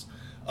Maple Leafs.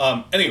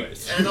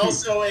 Anyways, and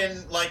also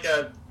in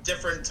a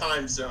different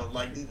time zone,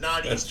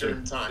 not That's Eastern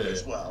true. time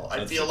as well.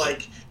 I feel true.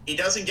 He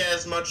doesn't get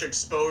as much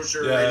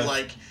exposure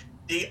in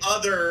the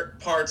other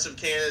parts of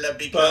Canada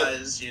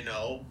because,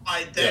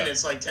 by then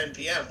it's 10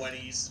 p.m. when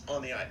he's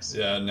on the ice.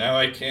 Yeah, now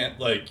I can't,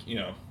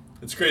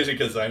 it's crazy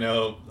because I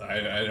know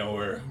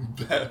we're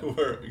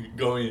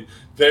going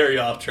very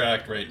off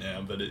track right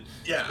now, but it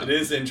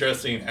is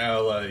interesting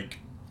how,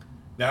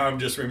 now I'm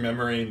just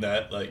remembering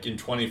that, in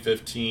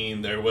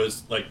 2015, there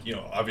was,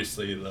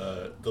 obviously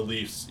the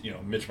Leafs,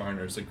 Mitch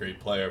Marner is a great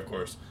player, of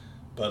course,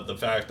 but the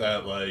fact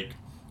that,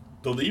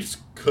 the Leafs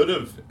could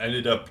have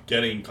ended up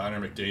getting Connor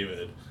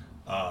McDavid,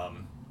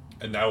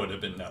 and that would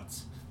have been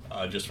nuts,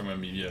 just from a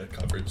media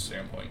coverage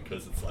standpoint,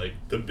 because it's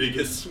the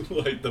biggest,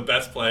 the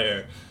best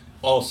player.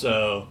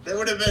 Also, they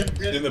would have been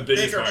in the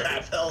biggest bigger market.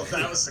 cap hell if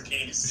that was the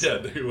case. Yeah,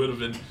 they would have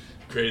been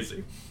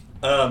crazy.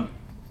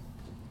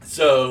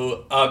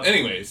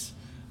 Anyways,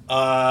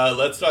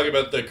 let's talk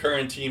about the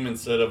current team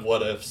instead of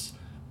what ifs.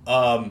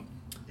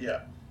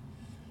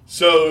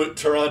 So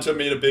Toronto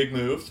made a big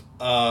move.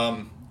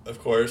 Of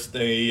course,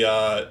 they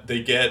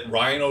get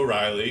Ryan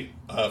O'Reilly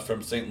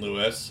from St.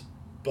 Louis,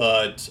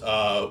 but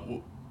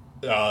St.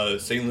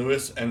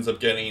 Louis ends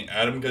up getting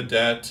Adam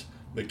Gaudette,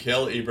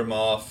 Mikhail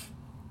Abramov,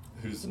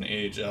 who's an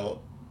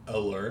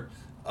AHLer,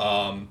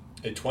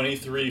 a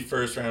 23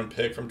 first round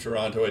pick from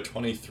Toronto, a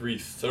 23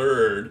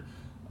 third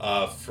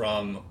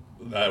from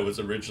that was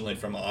originally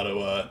from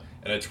Ottawa,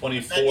 and a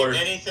 24.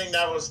 Anything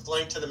that was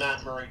linked to the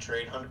Matt Murray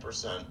trade,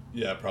 100%.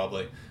 Yeah,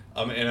 probably.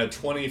 And a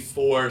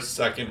 24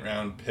 second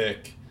round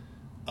pick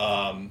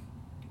from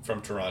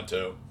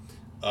Toronto.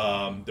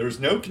 There was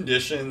no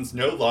conditions,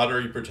 no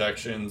lottery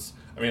protections.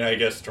 I mean, I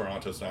guess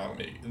Toronto's not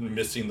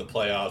missing the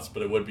playoffs,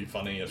 but it would be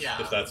funny if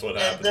that's what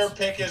happens. And their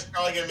pick is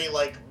probably going to be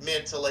like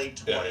mid to late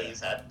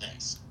 20s at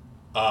best.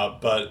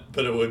 But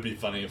it would be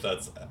funny if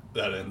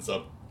that ends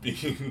up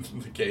being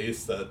the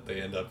case, that they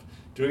end up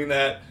doing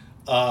that.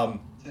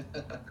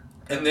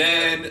 And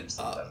then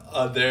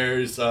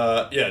there's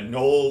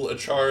Noel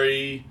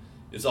Achari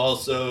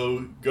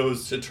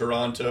goes to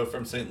Toronto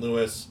from St.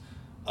 Louis,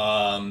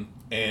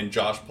 and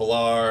Josh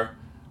Pilar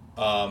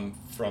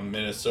from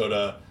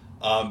Minnesota.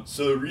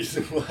 So the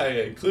reason why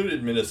I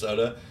included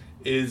Minnesota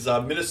is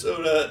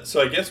Minnesota.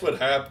 So I guess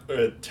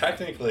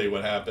technically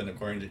what happened,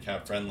 according to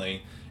Cap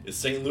Friendly, is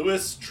St.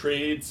 Louis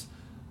trades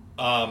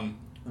Ryan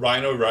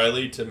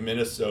O'Reilly to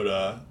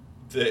Minnesota.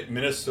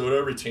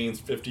 Minnesota retains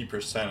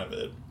 50% of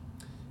it,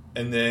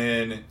 and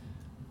then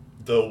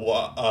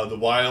the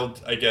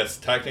Wild, I guess,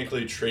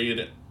 technically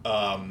trade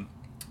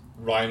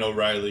Ryan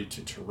O'Reilly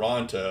to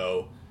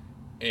Toronto,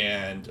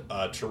 and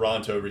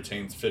Toronto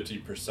retains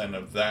 50%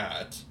 of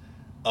that.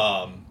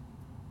 I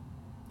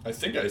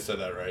think I said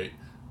that right.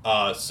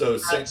 So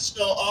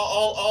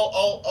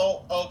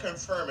I'll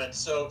confirm it.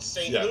 So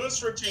St.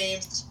 Louis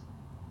retains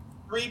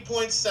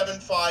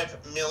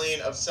 3.75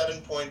 million of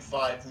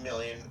 7.5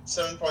 million.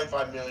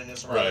 7.5 million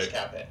is Riley's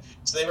cap hit.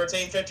 So they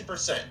retain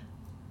 50%.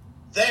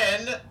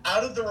 Then,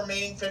 out of the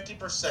remaining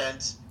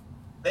 50%,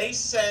 they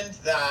send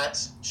that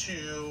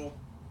to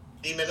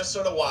the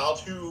Minnesota Wild,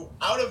 who,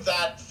 out of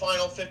that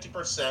final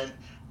 50%,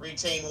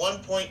 retain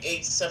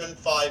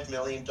 $1.875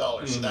 million.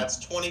 Mm-hmm. So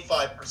that's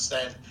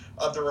 25%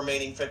 of the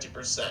remaining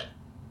 50%.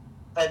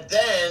 And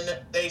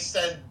then they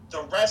send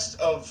the rest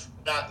of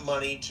that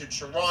money to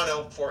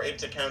Toronto for it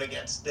to count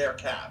against their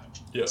cap.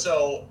 Yep.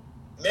 So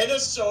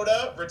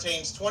Minnesota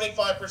retains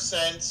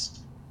 25%.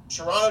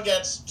 Toronto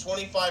gets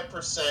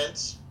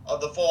 25% of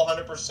the full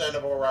 100%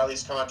 of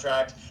O'Reilly's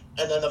contract.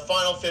 And then the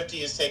final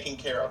 50 is taken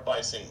care of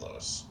by St.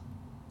 Louis.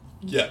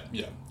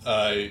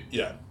 I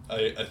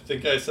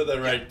think I said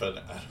that right, but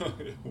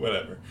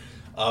whatever.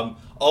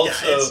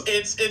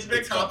 It's a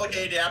bit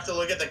complicated. You have to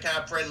look at the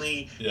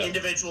cap-friendly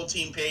individual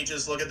team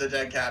pages, look at the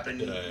dead cap,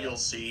 and you'll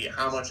see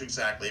how much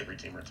exactly every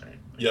team retained.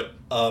 Yep.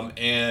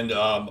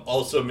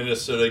 Also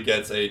Minnesota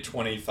gets a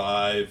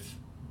 25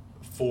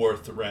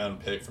 fourth round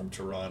pick from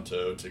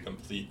Toronto to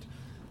complete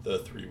the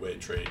three-way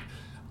trade.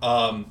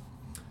 So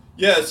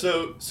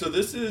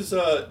this is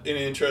an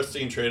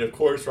interesting trade. Of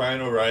course,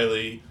 Ryan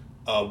O'Reilly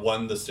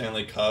won the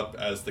Stanley Cup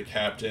as the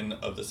captain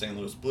of the St.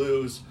 Louis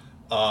Blues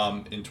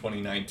in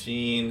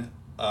 2019,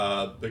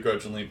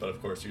 begrudgingly, but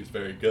of course he was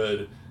very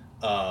good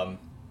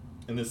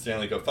in the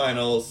Stanley Cup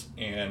Finals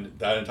and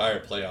that entire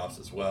playoffs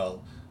as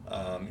well.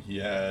 He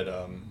had,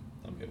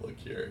 let me look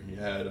here, he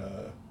had,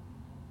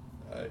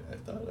 I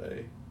thought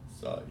I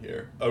saw it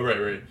here. Oh,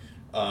 right.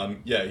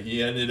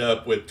 He ended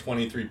up with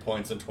 23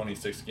 points in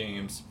 26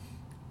 games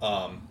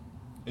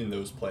in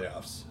those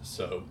playoffs.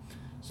 So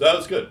that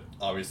was good,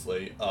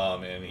 obviously.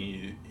 And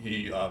he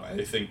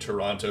I think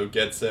Toronto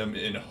gets him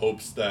in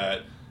hopes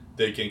that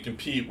they can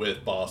compete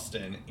with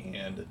Boston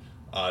and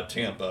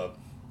Tampa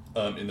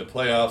in the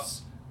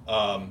playoffs.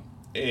 I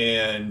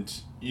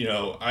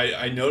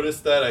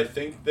noticed that I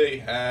think they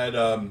had,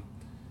 I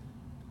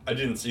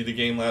didn't see the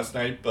game last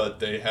night, but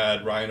they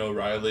had Ryan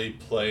O'Reilly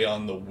play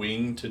on the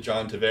wing to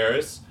John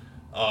Tavares.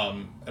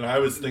 And I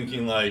was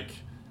thinking,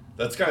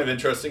 that's kind of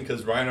interesting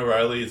because Ryan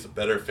O'Reilly is a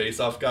better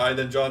face-off guy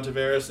than John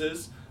Tavares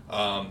is.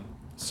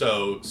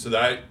 So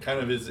that kind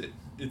of is,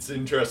 it's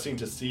interesting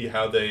to see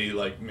how they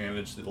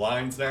manage the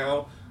lines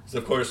now. Because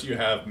of course you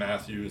have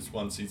Matthews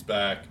once he's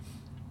back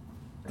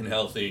and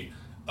healthy.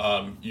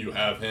 You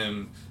have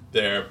him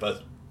there,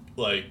 but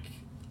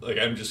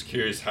I'm just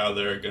curious how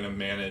they're going to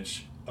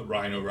manage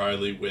Ryan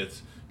O'Reilly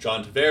with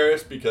John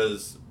Tavares,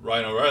 because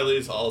Ryan O'Reilly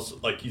is also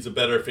he's a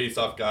better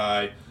face-off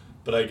guy.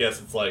 But I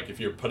guess it's if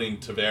you're putting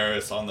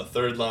Tavares on the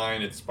third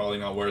line, it's probably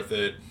not worth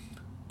it.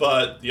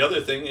 But the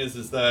other thing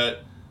is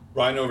that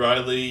Ryan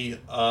O'Reilly,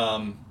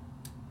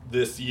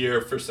 this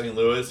year for St.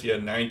 Louis, he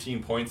had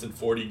 19 points in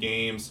 40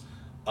 games.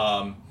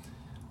 I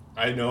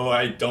know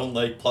I don't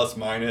like plus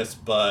minus,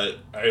 but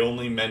I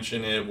only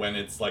mention it when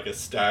it's a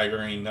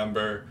staggering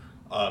number.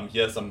 He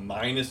has a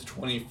minus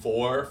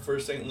 24 for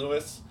St.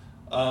 Louis,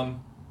 and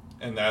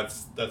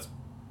that's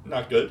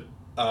not good.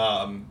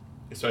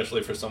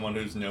 Especially for someone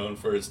who's known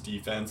for his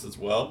defense as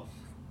well.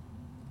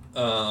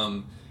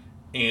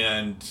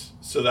 And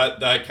so that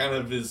kind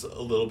of is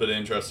a little bit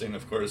interesting.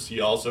 Of course,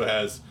 he also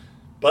has,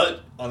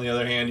 but on the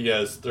other hand, he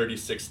has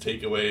 36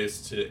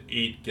 takeaways to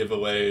 8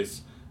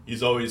 giveaways.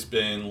 He's always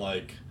been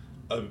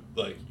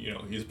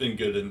he's been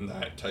good in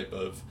that type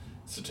of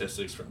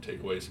statistics from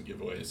takeaways and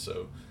giveaways.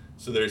 So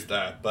there's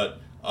that.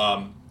 But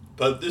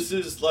this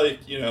is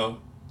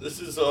this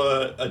is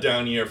a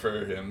down year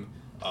for him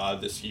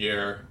this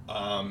year.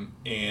 Of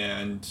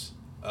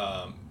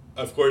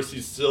course,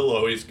 he's still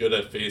always good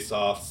at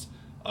face-offs.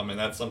 And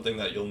that's something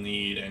that you'll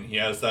need. And he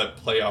has that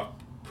playoff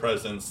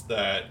presence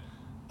that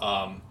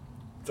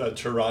that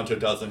Toronto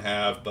doesn't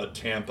have, but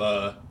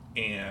Tampa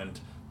and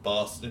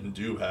Boston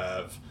do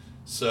have.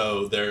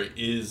 So there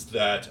is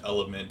that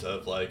element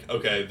of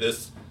okay,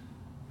 this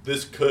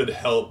could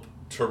help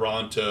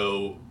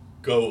Toronto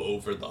go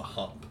over the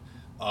hump.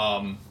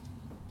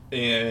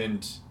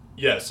 And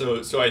yeah,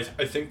 so I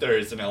think there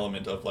is an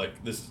element of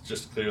this is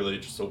just clearly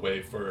just a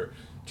way for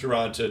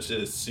Toronto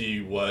to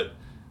see what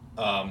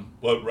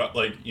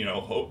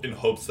in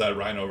hopes that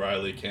Ryan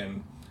O'Reilly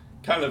can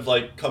kind of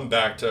come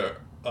back to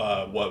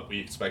what we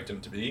expect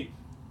him to be.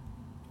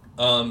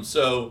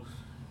 So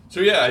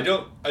yeah, I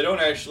don't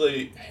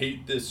actually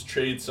hate this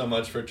trade so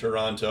much for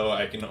Toronto.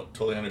 I can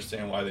totally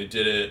understand why they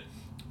did it.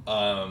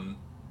 But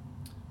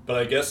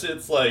I guess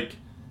it's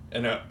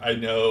and I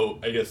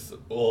guess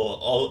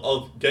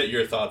I'll get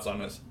your thoughts on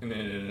this in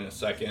a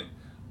second.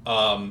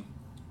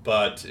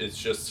 But it's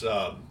just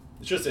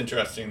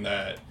interesting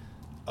that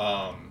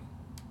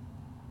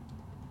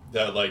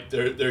that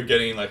they're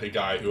getting a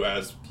guy who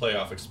has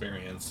playoff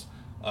experience,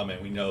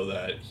 and we know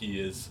that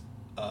he is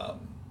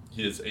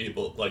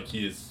able,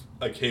 he is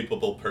a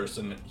capable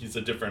person. He's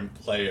a different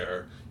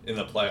player in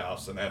the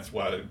playoffs, and that's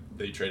why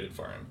they traded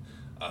for him.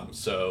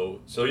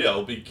 So yeah,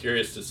 I'll be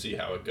curious to see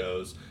how it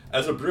goes.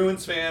 As a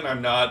Bruins fan,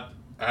 I'm not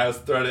as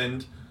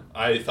threatened.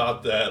 I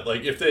thought that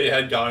if they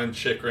had gotten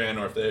Chychrun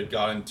or if they had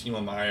gotten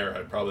Timo Meier,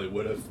 I probably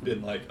would have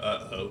been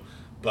uh-oh.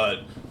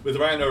 But with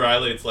Ryan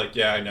O'Reilly, it's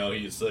yeah, I know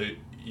he's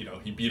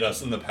he beat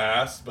us in the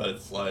past, but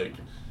it's I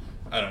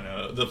don't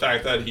know, the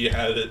fact that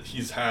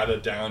he's had a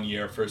down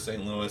year for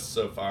St. Louis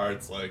so far.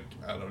 It's I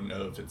don't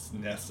know if it's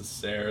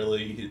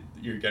necessarily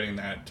you're getting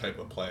that type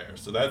of player.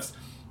 So that's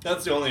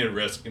the only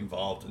risk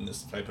involved in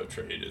this type of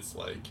trade. Is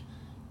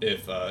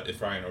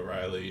if Ryan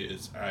O'Reilly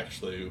is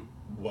actually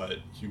what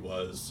he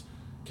was,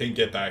 can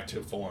get back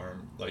to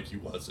form like he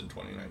was in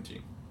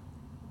 2019.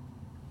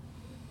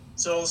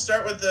 So we'll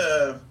start with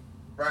the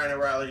Ryan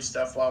O'Reilly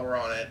stuff while we're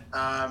on it.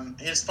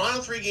 His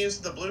final 3 games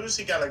with the Blues,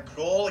 he got a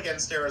goal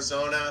against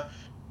Arizona.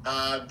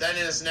 Then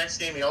in his next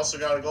game, he also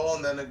got a goal,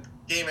 and then the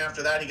game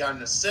after that, he got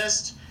an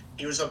assist.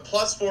 He was a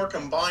 +4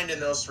 combined in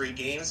those 3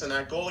 games, and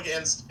that goal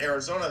against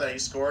Arizona that he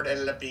scored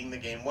ended up being the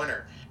game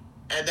winner.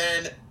 And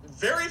then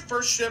very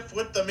first shift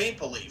with the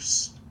Maple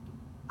Leafs,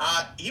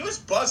 he was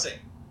buzzing.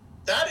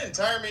 That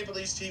entire Maple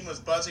Leafs team was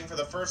buzzing for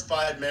the first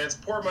 5 minutes.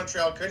 Poor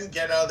Montreal couldn't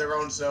get out of their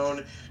own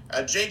zone.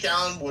 Jake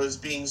Allen was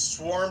being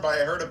swarmed by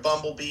a herd of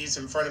bumblebees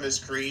in front of his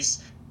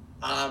crease.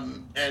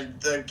 And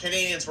the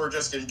Canadians were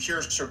just in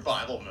pure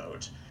survival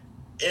mode.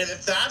 And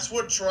if that's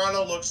what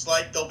Toronto looks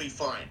like, they'll be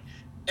fine.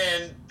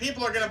 And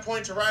people are going to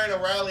point to Ryan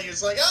O'Reilly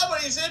as but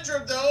he's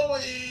injured, though.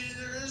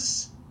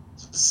 There's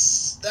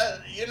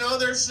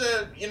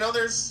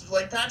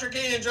Patrick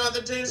Kane and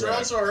Jonathan Toews are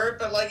also hurt,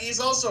 but he's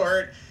also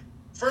hurt.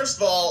 First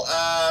of all,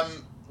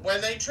 when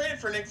they traded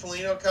for Nick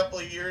Foligno a couple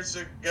of years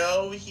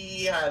ago,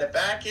 he had a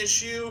back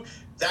issue.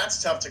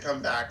 That's tough to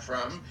come back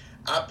from.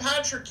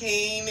 Patrick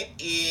Kane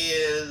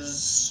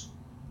is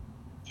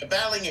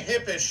battling a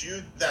hip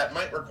issue that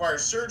might require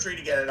surgery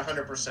to get it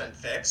 100%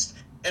 fixed.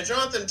 And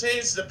Jonathan Toews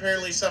is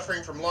apparently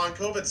suffering from long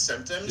COVID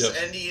symptoms,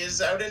 and he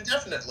is out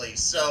indefinitely.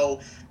 So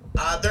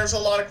there's a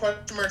lot of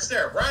question marks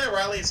there. Ryan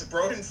O'Reilly is a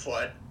broken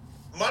foot,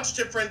 much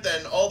different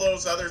than all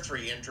those other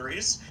 3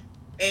 injuries.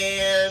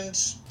 And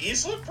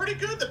he's looked pretty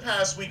good the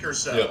past week or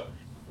so. Yep.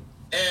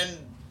 And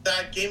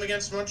that game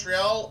against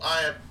Montreal,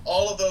 I have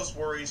all of those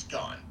worries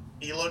gone.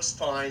 He looks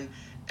fine.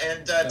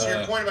 And to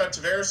your point about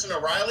Tavares and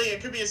O'Reilly,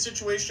 it could be a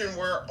situation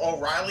where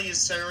O'Reilly is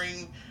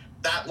centering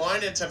that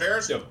line and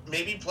Tavares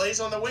maybe plays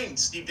on the wing.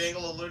 Steve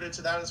Dangle alluded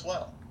to that as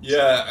well.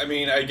 Yeah,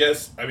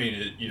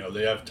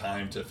 they have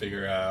time to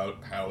figure out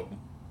how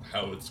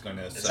it's going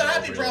to. It's a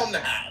happy problem to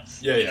have.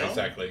 Yeah,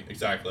 exactly.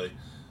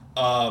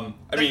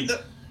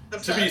 The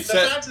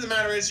fact of the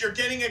matter is you're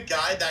getting a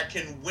guy that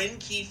can win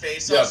key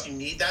faceoffs. You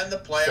need that in the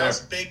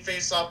playoffs. Big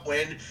faceoff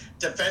win,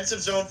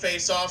 defensive zone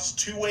faceoffs,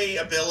 two-way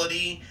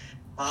ability.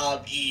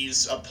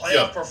 He's a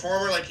playoff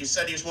performer. Like you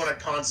said, he's won a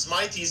Conn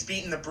Smythe. He's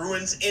beaten the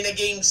Bruins in a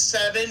Game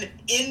 7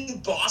 in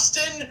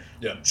Boston.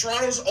 Yeah.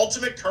 Toronto's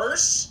ultimate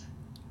curse.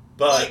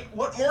 But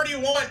what more do you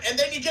want? And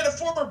then you get a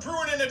former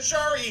Bruin in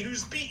Achari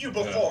who's beat you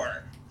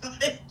before.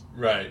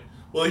 Right.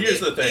 Well, here's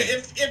the thing.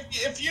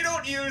 If you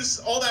don't use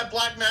all that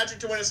black magic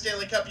to win a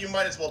Stanley Cup, you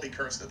might as well be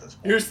cursed at this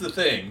point. Here's the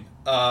thing.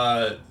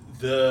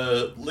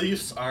 The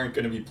Leafs aren't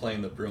going to be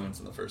playing the Bruins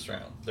in the first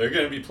round. They're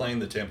going to be playing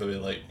the Tampa Bay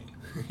Lightning.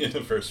 in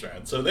the first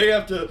round. So they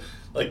have to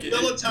like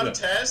still a tough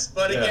test,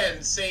 but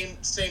again, same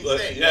thing.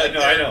 Yeah, like,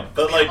 no, I know,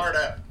 but like hard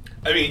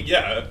I mean,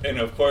 yeah, and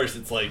of course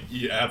it's like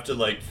you have to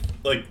like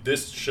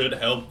this should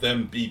help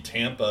them beat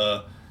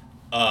Tampa,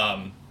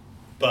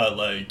 but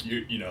like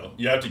you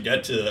have to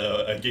get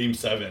to a game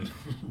 7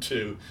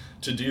 to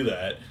do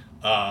that.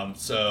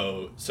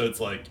 So it's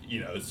like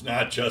it's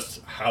not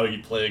just how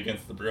you play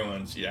against the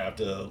Bruins. You have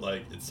to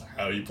it's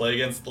how you play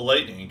against the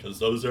Lightning, because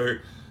those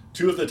are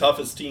two of the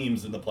toughest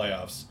teams in the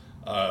playoffs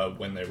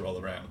when they roll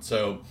around.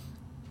 So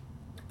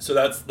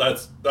that's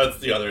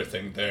the other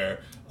thing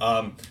there.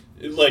 I'm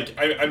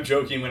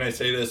joking when I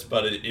say this,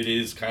 but it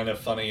is kind of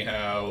funny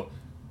how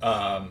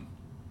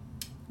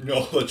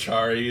Noel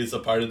Acciari is a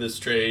part of this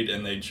trade,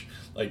 and they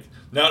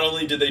not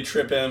only did they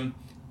trip him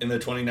in the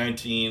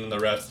 2019, and the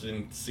refs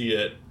didn't see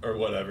it or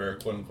whatever,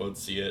 quote unquote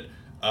see it,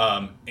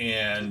 but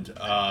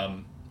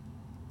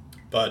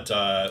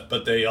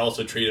they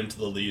also trade him to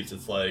the Leafs.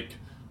 It's like,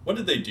 what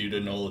did they do to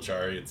Noel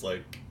Acciari? It's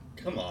like,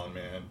 come on,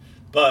 man.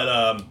 But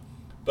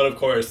of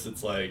course,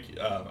 it's like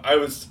I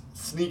was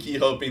sneaky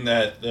hoping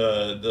that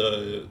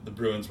the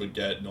Bruins would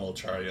get Noel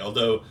Acciari.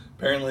 Although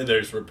apparently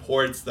there's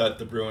reports that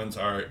the Bruins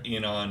are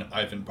in on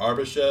Ivan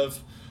Barbashev,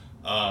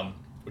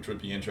 which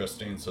would be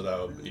interesting. So that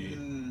would be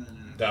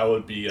that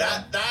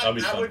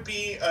would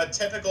be a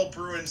typical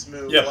Bruins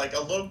move. Yeah. Like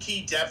a low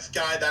key depth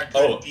guy that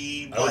could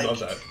be. I would love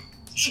that.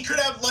 He could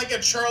have like a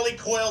Charlie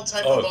Coyle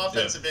type of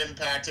offensive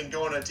impact and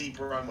go on a deep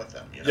run with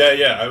them.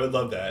 Yeah, I would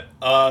love that.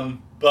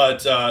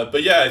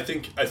 But yeah,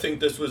 I think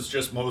this was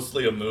just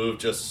mostly a move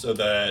just so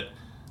that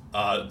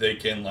they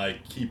can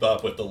keep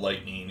up with the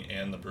Lightning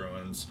and the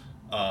Bruins.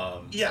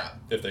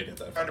 If they get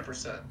that.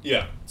 100%.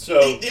 Yeah.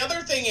 So the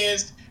other thing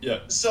is.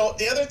 Yeah. So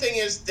the other thing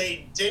is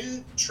they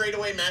didn't trade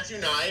away Matthew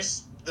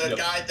Nyes, the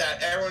guy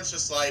that everyone's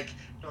just like,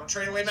 don't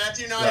trade away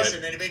Matthew Nyes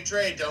in any big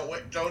trade.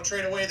 Don't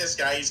trade away this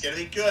guy. He's going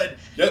to be good.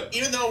 Yep.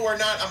 Even though we're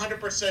not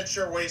 100%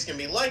 sure what he's going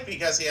to be like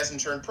because he hasn't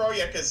turned pro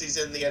yet because he's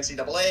in the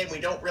NCAA and we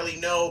don't really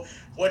know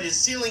what his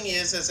ceiling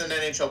is as an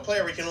NHL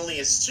player. We can only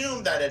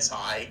assume that it's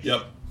high.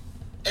 Yep.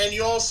 And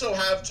you also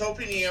have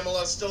Topi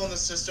Niemela still in the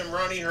system.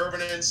 Ronnie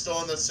Herbinen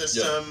still in the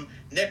system.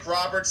 Yep. Nick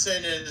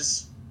Robertson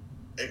is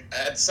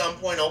at some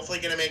point hopefully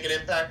going to make an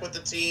impact with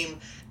the team.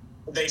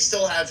 They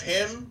still have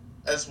him,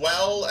 as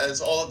well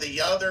as all of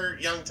the other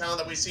young talent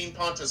that we've seen.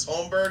 Pontus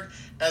Holmberg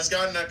has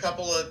gotten a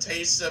couple of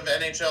tastes of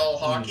NHL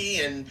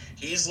hockey, and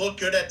he's looked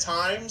good at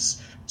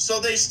times.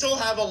 So they still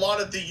have a lot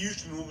of the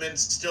youth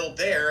movements still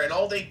there, and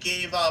all they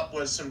gave up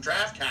was some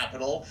draft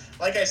capital.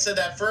 Like I said,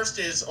 that first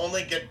is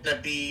only going to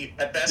be,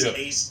 at best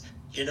case,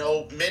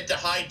 mid to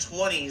high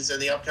 20s in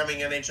the upcoming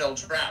NHL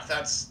draft.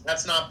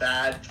 That's not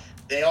bad.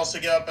 They also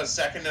give up a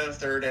second and a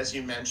third, as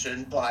you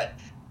mentioned, but,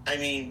 I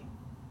mean,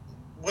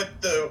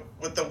 with the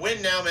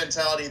win now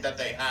mentality that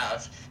they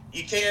have,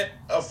 you can't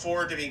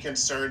afford to be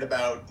concerned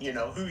about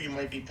who you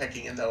might be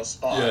picking in those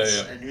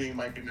spots and who you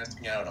might be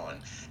missing out on.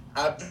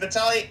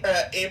 Vitaly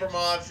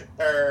Abramov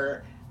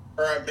or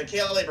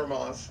Mikhail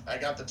Abramov, I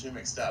got the two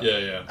mixed up.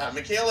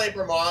 Mikhail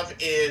Abramov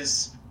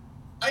is,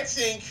 I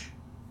think,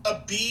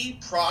 a B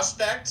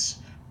prospect,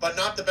 but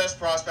not the best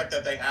prospect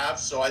that they have.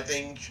 So I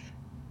think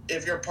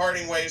if you're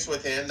parting ways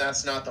with him,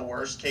 that's not the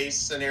worst case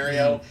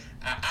scenario.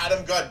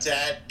 Adam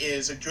Gaudette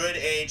is a good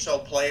AHL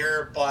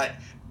player, but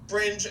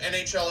fringe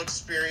NHL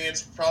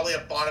experience, probably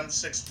a bottom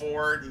six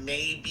forward,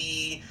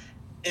 maybe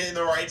in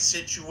the right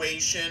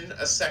situation,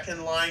 a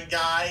second line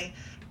guy.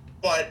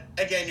 But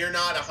again, you're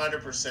not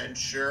 100%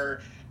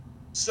 sure.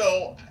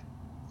 So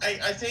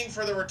I think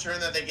for the return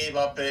that they gave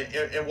up,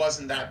 it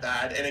wasn't that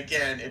bad. And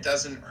again, it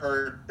doesn't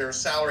hurt their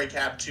salary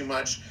cap too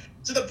much,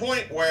 to the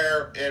point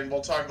where, and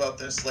we'll talk about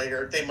this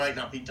later, they might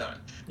not be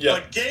done. Yeah.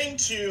 But getting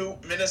to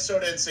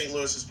Minnesota and St.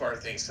 Louis is part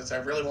of things, because I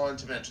really wanted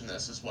to mention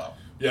this as well.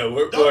 Yeah,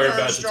 we're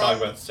about to talk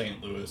about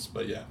St. Louis,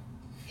 but yeah.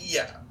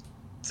 Yeah.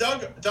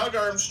 Doug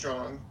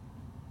Armstrong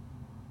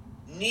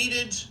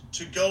needed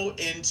to go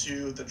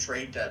into the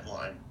trade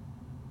deadline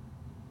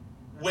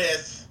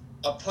with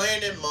a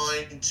plan in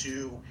mind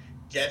to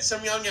get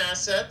some young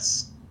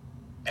assets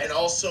and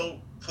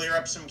also clear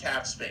up some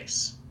cap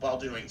space while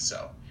doing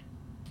so.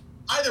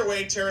 Either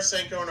way,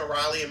 Tarasenko and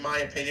O'Reilly, in my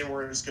opinion,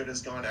 were as good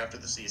as gone after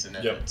the season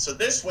ended. Yep. So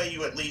this way,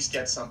 you at least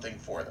get something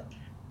for them.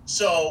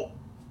 So,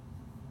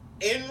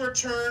 in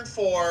return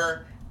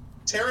for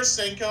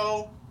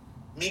Tarasenko,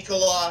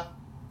 Mikkola,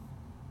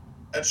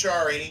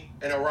 Acciari,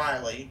 and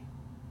O'Reilly,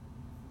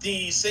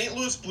 the St.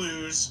 Louis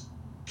Blues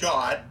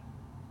got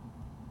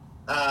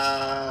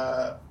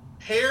a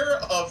pair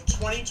of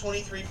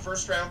 2023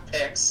 first-round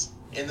picks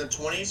in the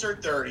 20s or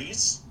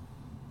 30s,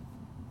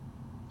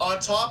 on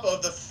top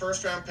of the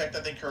first-round pick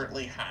that they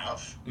currently have.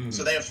 Mm-hmm.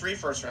 So they have 3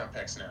 first-round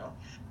picks now.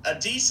 A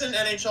decent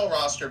NHL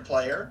roster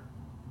player,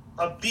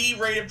 a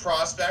B-rated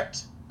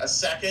prospect, a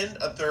second,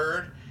 a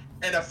third,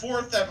 and a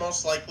fourth that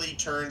most likely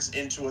turns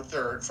into a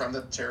third from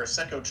the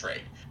Tarasenko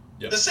trade.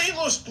 Yep. The St.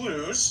 Louis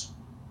Blues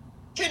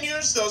can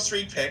use those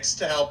 3 picks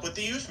to help with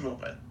the youth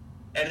movement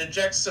and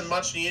inject some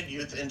much-needed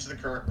youth into the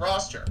current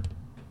roster.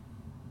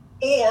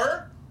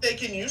 Or they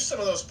can use some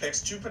of those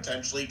picks to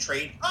potentially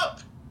trade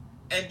up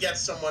and get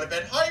someone a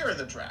bit higher in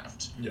the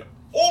draft. Yeah.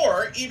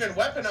 Or even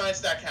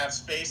weaponize that cap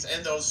space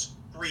and those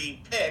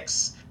 3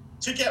 picks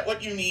to get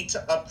what you need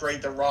to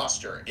upgrade the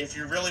roster if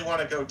you really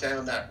want to go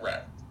down that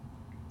route.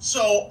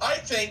 So I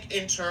think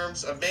in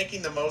terms of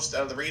making the most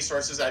out of the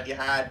resources that you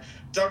had,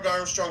 Doug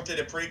Armstrong did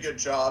a pretty good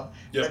job.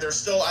 Yep. And there's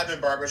still Ivan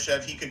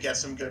Barbashev. He could get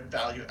some good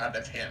value out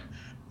of him.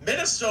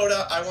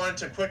 Minnesota, I wanted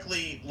to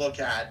quickly look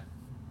at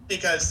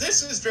because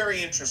this is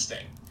very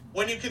interesting.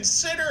 When you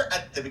consider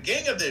at the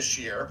beginning of this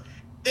year,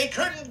 they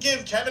couldn't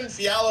give Kevin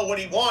Fiala what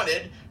he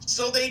wanted,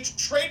 so they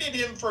traded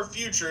him for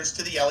futures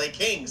to the LA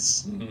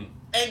Kings. Mm-hmm.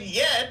 And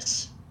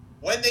yet,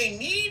 when they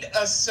need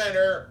a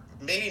center,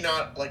 maybe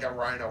not like a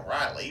Ryan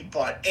O'Reilly,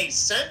 but a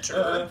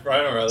center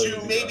Ryan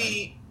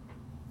O'Reilly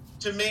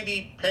to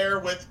maybe pair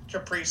with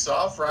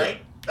Kaprizov, right?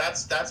 Yeah.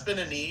 That's been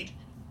a need.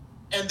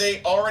 And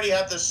they already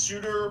have the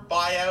Suter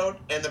buyout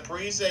and the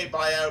Parise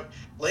buyout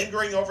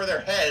lingering over their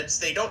heads.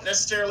 They don't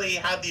necessarily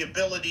have the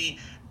ability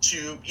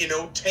to,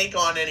 take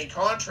on any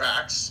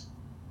contracts.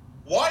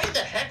 Why the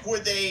heck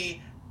would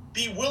they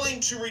be willing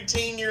to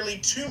retain nearly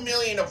 $2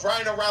 million of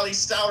Ryan O'Reilly's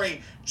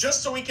salary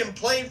just so he can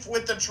play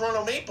with the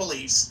Toronto Maple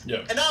Leafs?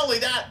 Yeah. And not only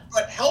that,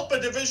 but help a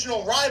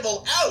divisional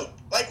rival out.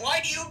 Like, why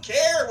do you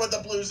care what the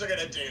Blues are going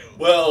to do?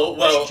 Well,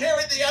 why do you care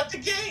when they have the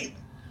game?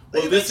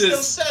 Like, well, it makes no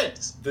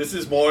sense. This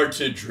is more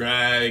to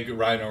drag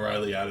Ryan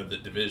O'Reilly out of the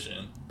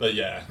division. But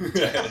yeah,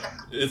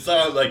 it's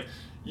not like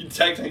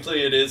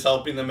technically it is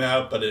helping them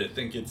out, but I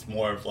think it's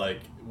more of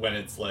like when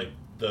it's like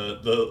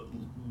the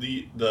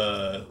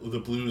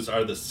Blues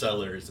are the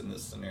sellers in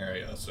this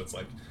scenario, so it's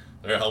like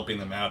they're helping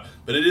them out.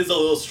 But it is a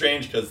little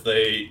strange because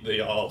they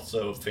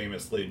also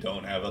famously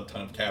don't have a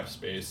ton of cap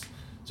space.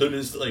 So it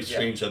is like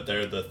strange that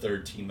they're the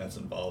third team that's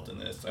involved in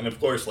this. And of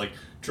course, like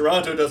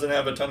Toronto doesn't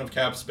have a ton of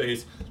cap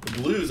space. The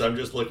Blues, I'm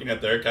just looking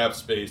at their cap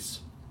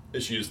space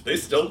issues. They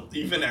still,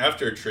 even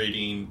after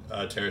trading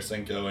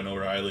Tarasenko and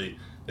O'Reilly,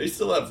 they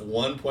still have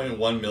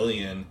 $1.1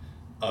 million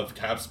of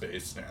cap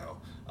space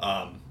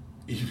now,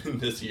 even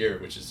this year,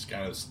 which is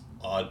kind of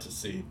odd to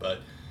see. But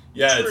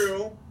yeah,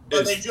 true.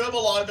 But they do have a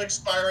lot of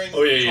expiring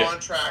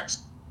contracts.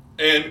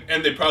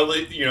 And they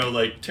probably,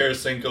 like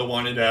Tarasenko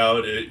wanted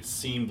out. It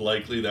seemed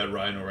likely that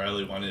Ryan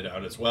O'Reilly wanted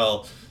out as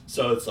well.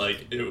 So it's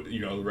like,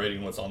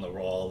 writing what's on the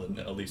wall, and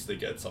at least they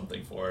get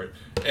something for it.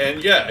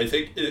 And yeah, I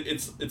think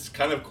it's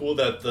kind of cool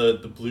that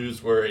the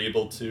Blues were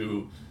able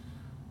to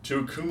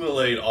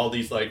accumulate all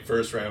these like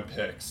first round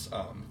picks,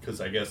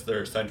 because I guess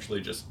they're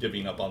essentially just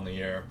giving up on the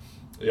year.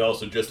 They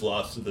also just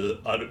lost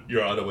to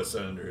your Ottawa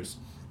Senators.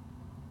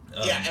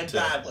 And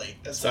badly.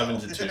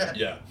 7-2.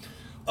 Yeah.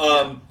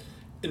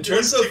 In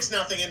terms of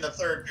 6-0 in the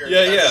third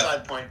period.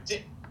 Side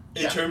point.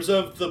 In terms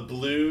of the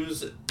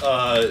Blues'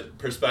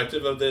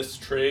 perspective of this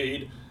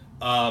trade,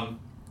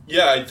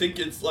 I think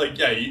it's like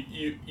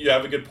you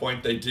have a good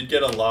point. They did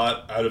get a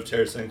lot out of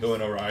Tarasenko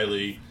and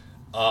O'Reilly.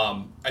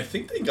 I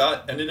think they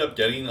ended up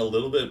getting a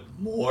little bit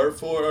more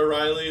for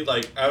O'Reilly.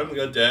 Like Adam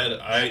Gaudette,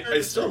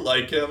 I still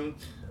like him,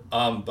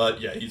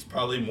 but yeah, he's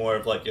probably more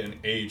of like an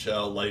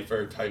AHL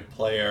lifer type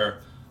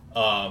player.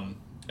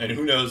 And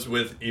who knows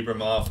with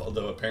Abramov,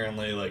 although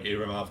apparently like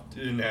Abramov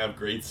didn't have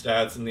great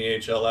stats in the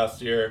AHL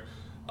last year.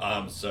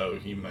 So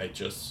he might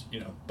just,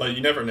 but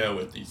you never know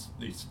with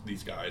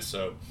these guys.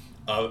 So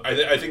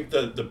I think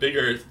the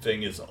bigger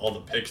thing is all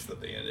the picks that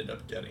they ended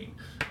up getting.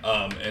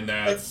 And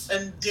that's...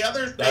 And the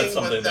other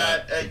thing with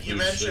that you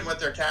mentioned with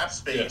their cap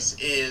space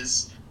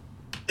is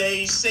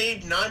they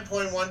saved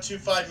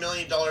 $9.125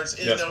 million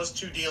in those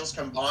two deals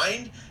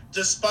combined,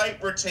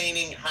 despite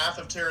retaining half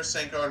of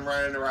Tarasenko and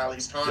Ryan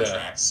O'Reilly's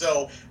contracts. Yeah.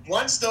 So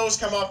once those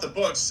come off the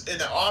books in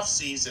the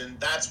offseason,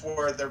 that's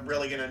where they're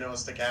really going to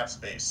notice the cap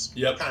space.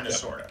 Kind of,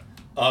 sort of.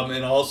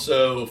 And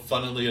also,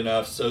 funnily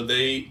enough, so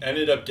they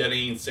ended up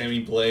getting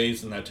Sammy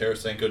Blais in that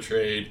Tarasenko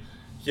trade.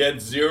 He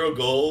had 0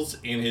 goals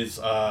in his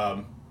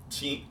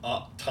team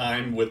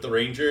time with the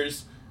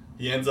Rangers.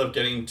 He ends up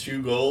getting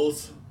 2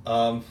 goals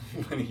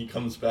when he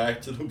comes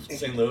back to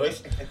St.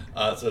 Louis.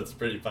 So it's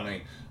pretty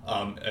funny.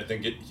 I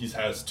think he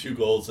has 2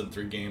 goals in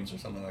 3 games or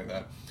something like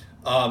that.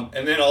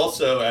 And then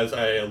also, as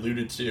I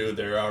alluded to,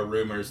 there are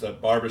rumors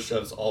that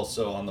Barbashev's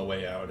also on the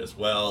way out as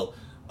well.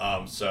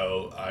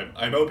 So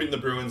I'm hoping the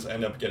Bruins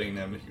end up getting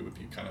him. He would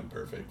be kind of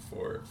perfect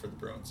for the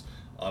Bruins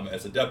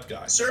as a depth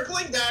guy.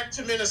 Circling back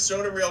to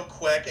Minnesota real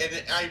quick,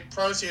 and I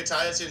promise you to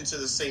tie us into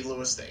the St.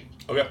 Louis thing.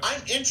 Okay.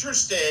 I'm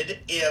interested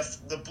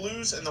if the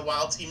Blues and the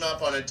Wild team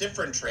up on a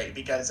different trade,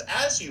 because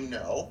as you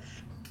know,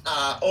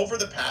 over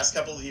the past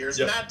couple of years,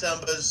 Matt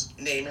Dumba's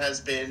name has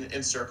been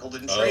encircled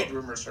in trade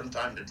rumors from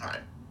time to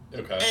time.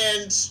 Okay.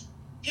 And,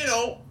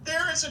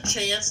 there is a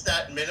chance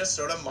that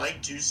Minnesota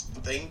might do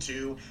something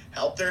to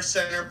help their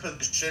center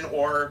position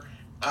or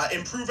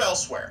improve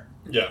elsewhere.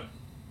 Yeah.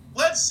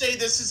 Let's say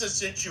this is a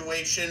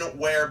situation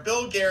where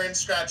Bill Guerin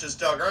scratches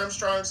Doug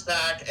Armstrong's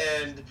back,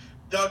 and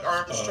Doug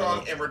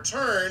Armstrong, in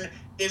return,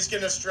 is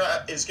going to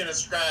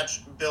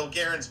scratch Bill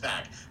Guerin's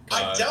back.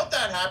 I doubt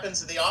that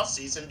happens in the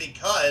offseason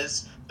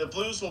because the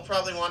Blues will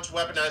probably want to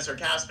weaponize their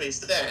cap space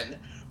then.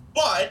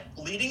 But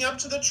leading up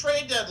to the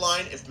trade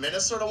deadline, if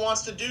Minnesota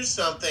wants to do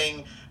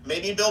something,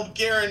 maybe Bill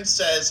Guerin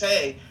says,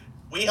 hey,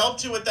 we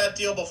helped you with that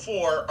deal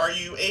before. Are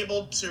you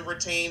able to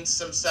retain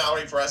some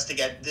salary for us to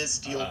get this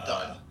deal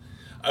done?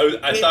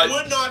 I thought it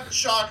would not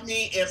shock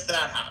me if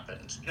that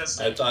happened.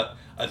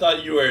 I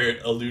thought you were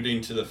alluding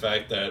to the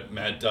fact that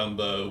Matt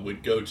Dumba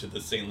would go to the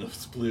St.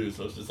 Louis Blues.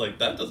 I was just like,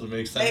 that doesn't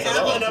make sense They at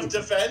have all. enough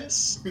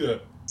defense. Yeah.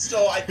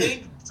 So I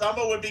think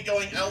Dumba would be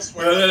going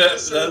elsewhere.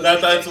 That's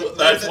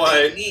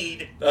why.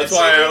 Need, that's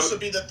why I would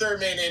be the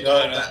third man in.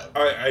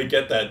 I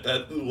get that.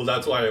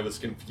 That's why I was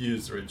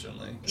confused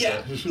originally.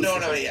 Yeah.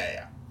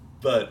 Yeah.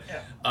 But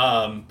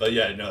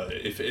yeah, no.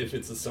 If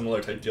it's a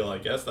similar type deal, I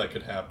guess that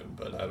could happen.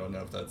 But I don't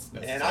know if that's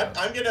necessary. And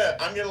I'm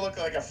gonna look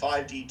like a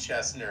 5D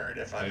chess nerd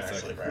if I'm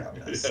actually right on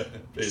this. Yeah,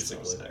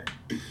 basically.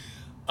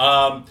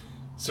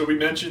 So we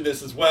mentioned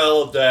this as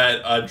well,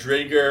 that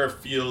Drager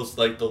feels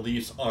like the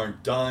Leafs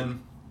aren't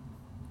done.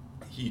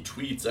 He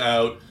tweets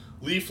out,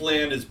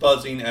 Leafland is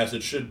buzzing as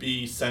it should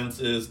be.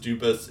 Senses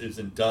Dubas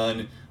isn't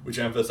done, which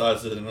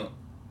emphasizes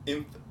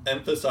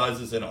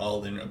an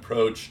all-in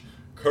approach.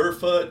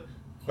 Kerfoot, ?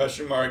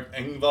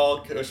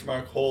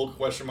 Engvall, ?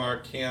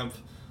 Holt, ? Camp.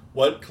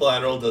 What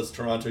collateral does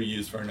Toronto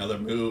use for another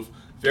move?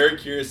 Very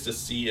curious to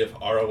see if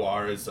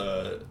ROR is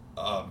a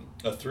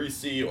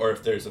 3C or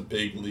if there's a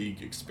big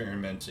league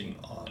experimenting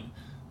on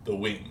the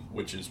wing,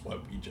 which is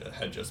what we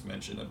had just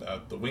mentioned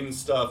about the wing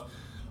stuff.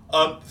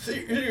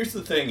 Here's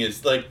the thing: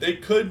 is like they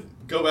could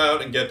go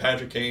out and get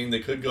Patrick Kane, they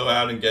could go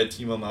out and get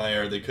Timo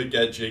Meier, they could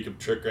get Jacob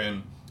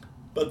Chychrun,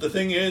 but the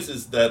thing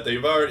is that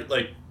they've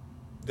already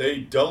they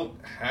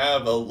don't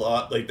have a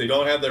lot. Like they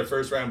don't have their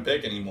first round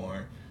pick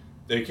anymore.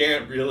 They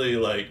can't really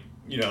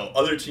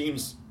other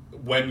teams,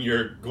 when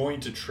you're going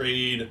to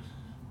trade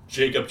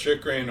Jacob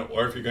Chychrun,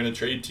 or if you're going to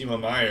trade Timo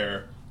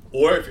Meier,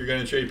 or if you're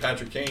going to trade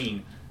Patrick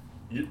Kane,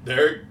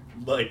 they're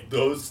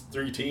those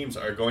three teams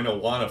are going to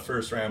want a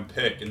first round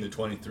pick in the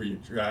 23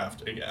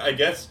 draft. I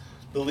guess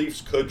the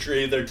Leafs could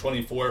trade their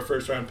 24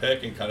 first round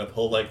pick and kind of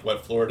pull like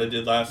what Florida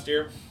did last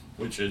year,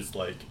 which is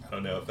I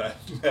don't know if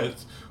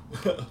that's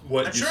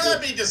what I'm sure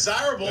that'd be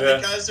desirable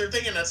because they're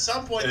thinking at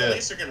some point the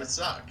Leafs are going to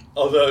suck.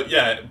 Although,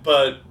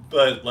 but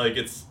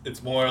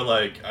it's more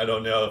like, I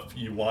don't know if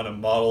you want to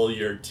model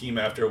your team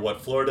after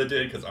what Florida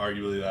did, because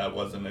arguably that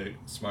wasn't a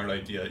smart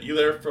idea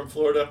either from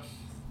Florida.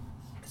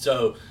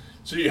 So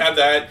you have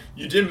that.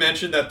 You did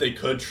mention that they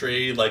could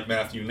trade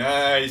Matthew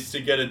Nyes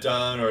to get it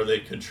done, or they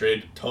could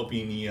trade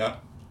Topi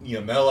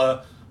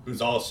Niemela,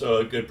 who's also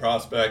a good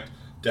prospect.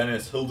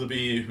 Dennis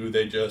Hildeby, who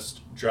they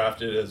just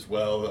drafted as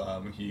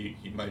well. He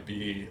might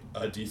be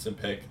a decent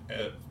pick.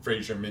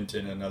 Fraser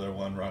Minton, another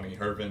one. Ronnie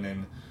Hervin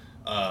and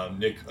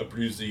Nick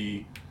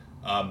Abruzzi.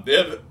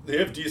 They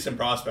have decent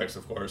prospects,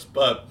 of course,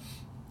 but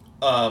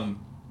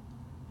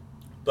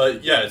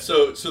yeah.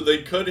 So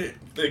they could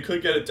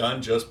get it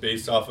done just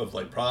based off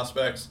of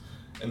prospects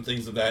and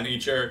things of that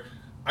nature.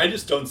 I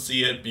just don't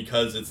see it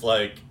because it's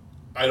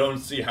I don't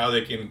see how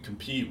they can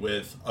compete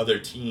with other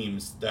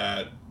teams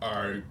that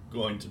are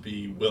going to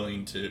be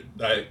willing to,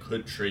 that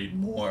could trade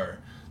more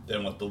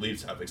than what the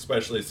Leafs have,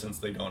 especially since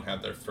they don't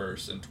have their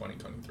first in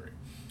 2023.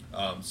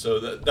 So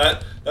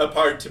that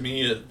part to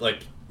me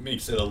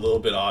makes it a little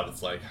bit odd.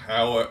 It's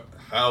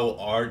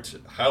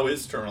how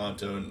is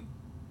Toronto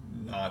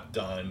not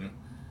done?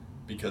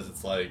 Because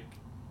it's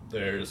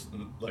there's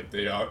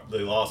they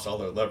lost all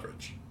their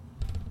leverage.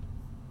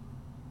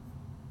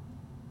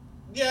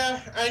 Yeah,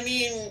 I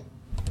mean.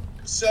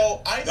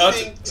 So I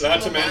think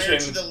Timo Meier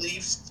to the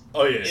Leafs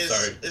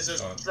is a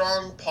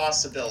strong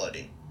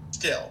possibility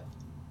still.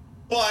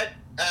 But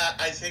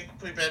I think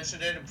we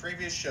mentioned it in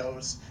previous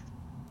shows.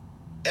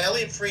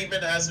 Elliot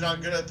Friedman has it on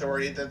good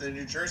authority that the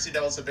New Jersey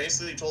Devils have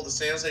basically told the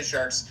San Jose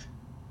Sharks,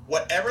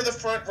 whatever the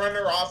front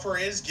runner offer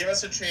is, give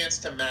us a chance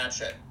to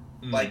match it.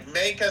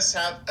 Make us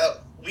have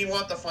we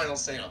want the final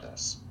say on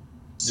this.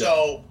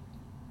 So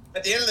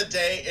at the end of the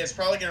day, it's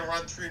probably going to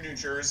run through New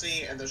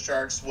Jersey, and the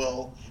Sharks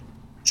will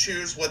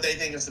choose what they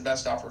think is the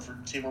best offer for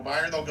Timo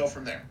Meier, and they'll go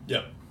from there.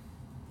 Yep.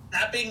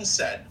 That being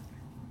said,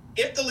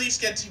 if the Leafs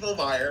get Timo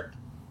Meier,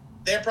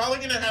 they're probably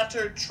going to have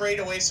to trade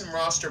away some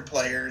roster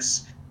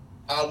players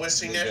with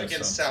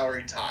significant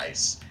salary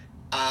ties.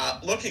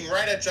 Looking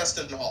right at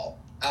Justin Hall.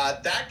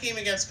 That game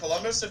against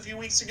Columbus a few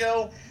weeks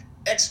ago,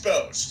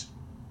 exposed.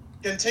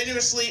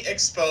 Continuously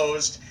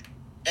exposed,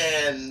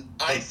 and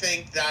I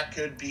think that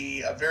could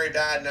be a very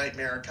bad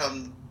nightmare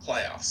come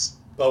playoffs.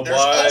 But There's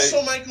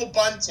also Michael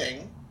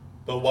Bunting.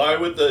 But why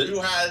would who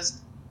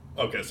has?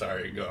 Okay,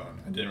 sorry. Go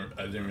on. I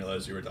didn't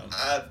realize you were done.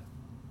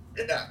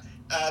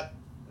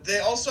 They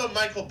also have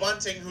Michael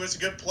Bunting, who is a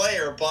good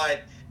player,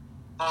 but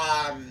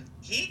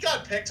he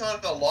got picked on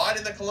a lot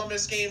in the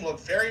Columbus game.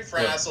 Looked very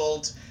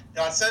frazzled.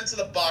 Got sent to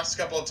the box a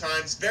couple of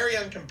times. Very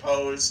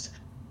uncomposed.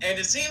 And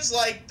it seems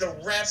like the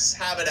refs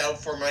have it out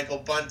for Michael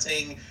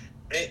Bunting.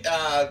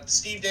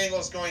 Steve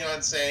Dangle's going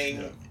on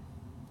saying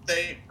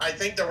I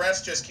think the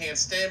rest just can't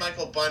stand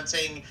Michael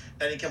Bunting,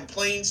 that he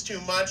complains too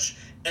much.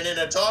 And in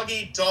a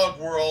dog-eat-dog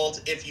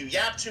world, if you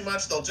yap too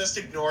much, they'll just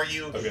ignore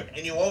you,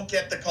 and you won't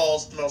get the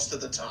calls most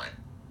of the time.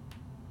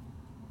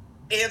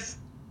 If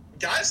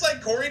guys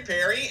like Corey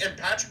Perry and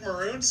Patrick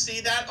Maroon see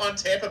that on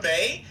Tampa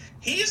Bay,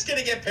 he's going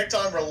to get picked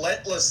on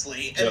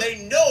relentlessly, and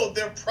they know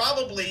they're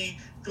probably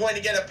going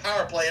to get a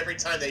power play every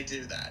time they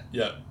do that.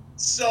 Yeah.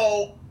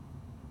 So,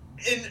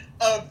 in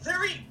a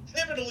very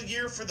pivotal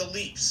year for the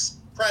Leafs,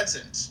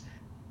 present,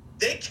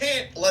 they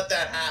can't let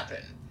that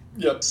happen.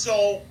 Yep.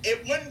 So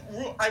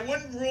I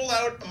wouldn't rule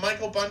out a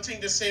Michael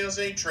Bunting to San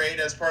Jose trade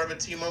as part of a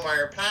Timo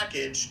Meier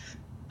package.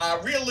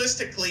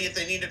 Realistically, if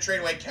they need to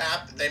trade away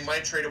cap, they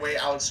might trade away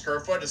Alex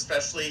Kerfoot,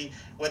 especially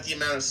with the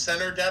amount of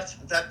center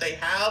depth that they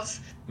have.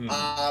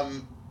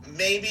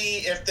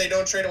 Maybe if they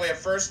don't trade away a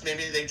first,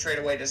 maybe they trade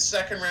away the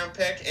second-round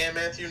pick and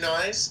Matthew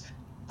Nyes.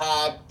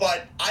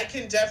 But I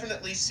can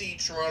definitely see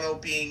Toronto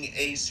being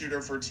a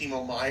suitor for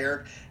Timo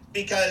Meier,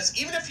 because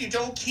even if you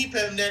don't keep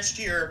him next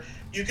year,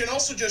 you can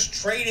also just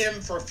trade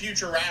him for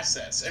future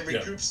assets and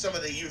recoup some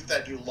of the youth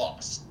that you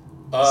lost.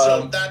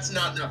 So that's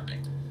not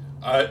nothing.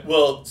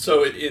 Well,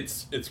 so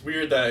it's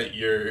weird that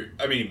you're.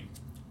 I mean,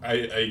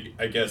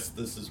 I guess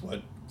this is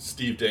what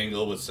Steve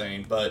Dangle was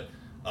saying, but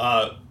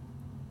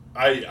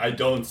I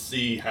don't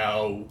see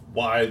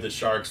why the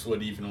Sharks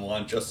would even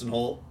want Justin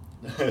Holl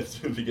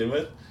to begin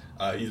with.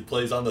 He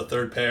plays on the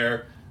third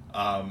pair.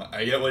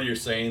 I get what you're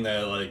saying,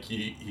 that like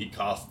he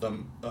cost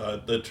them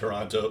the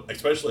Toronto,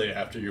 especially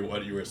after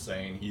what you were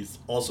saying. He's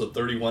also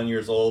 31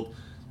 years old.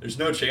 There's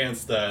no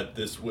chance that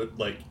this would,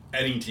 like,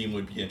 any team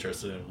would be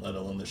interested in, let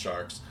alone the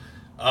Sharks.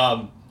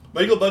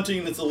 Michael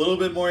Bunting is a little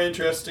bit more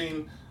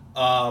interesting,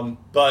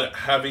 but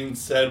having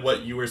said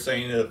what you were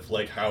saying of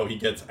like how he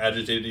gets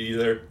agitated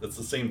either, that's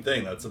the same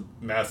thing. That's a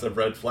massive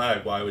red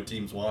flag. Why would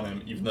teams want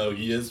him, even though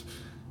he is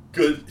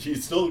good?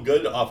 He's still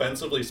good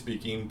offensively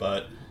speaking,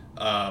 but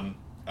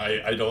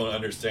I don't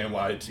understand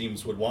why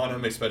teams would want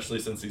him, especially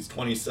since he's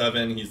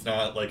 27. He's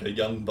not like a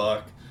young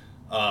buck,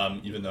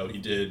 even though he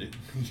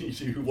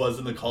was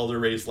in the Calder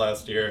race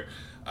last year.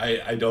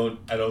 I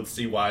don't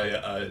see why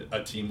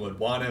a team would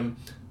want him,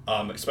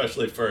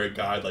 especially for a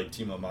guy like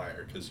Timo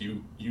Meier, because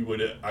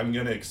I'm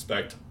gonna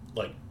expect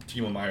like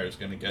Timo Meier is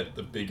gonna get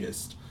the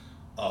biggest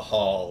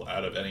haul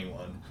out of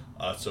anyone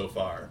so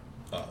far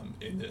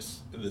in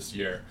this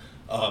year.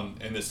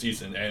 In this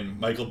season, and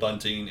Michael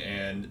Bunting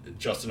and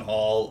Justin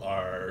Holl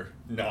are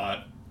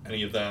not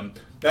any of them.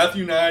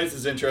 Matthew Nyes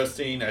is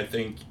interesting. I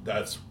think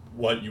that's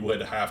what you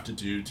would have to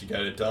do to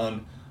get it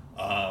done,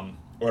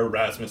 or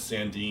Rasmus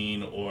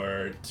Sandin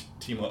or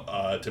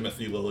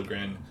Timothy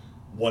Liljegren,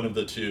 one of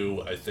the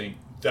two. I think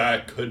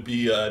that could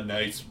be a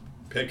nice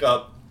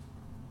pickup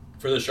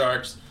for the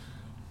Sharks,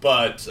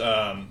 but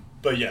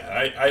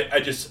yeah, I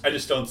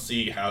just don't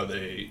see how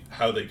they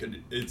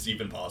could. It's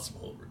even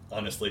possible,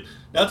 honestly.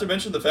 Not to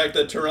mention the fact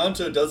that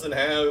Toronto doesn't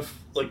have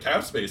like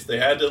cap space. They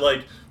had to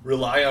like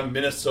rely on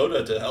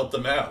Minnesota to help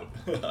them out,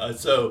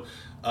 so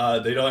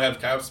they don't have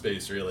cap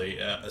space really.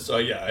 So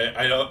yeah,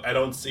 I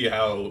don't see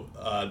how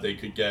they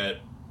could get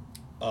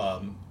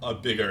a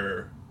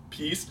bigger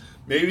piece.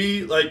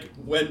 Maybe like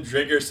when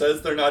Drigger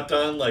says they're not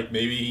done, like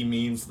maybe he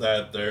means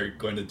that they're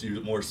going to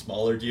do more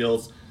smaller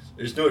deals.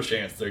 There's no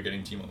chance they're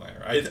getting Timo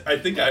Meier. I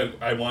think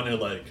I want to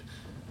like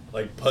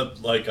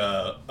put like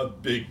a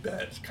big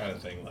bet kind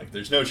of thing. Like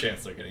there's no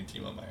chance they're getting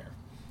Timo Meier.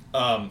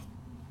 I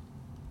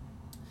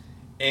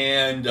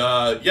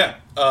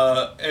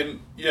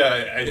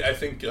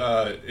think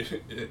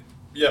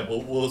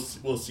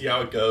we'll see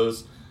how it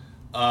goes.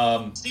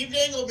 Steve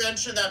Dangle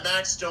mentioned that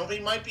Max Domi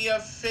might be a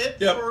fit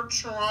for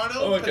Toronto.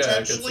 Oh, okay,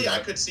 potentially. I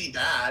could see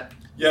that.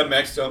 Yeah,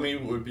 Max Domi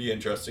would be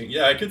interesting.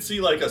 Yeah, I could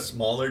see like a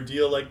smaller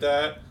deal like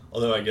that.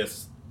 Although I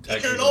guess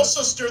he could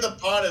also stir the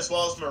pot as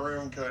well as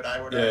Maroon could.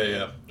 I would.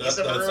 Yeah. He's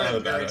a Maroon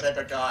and Barry type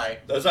of guy.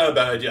 That's not a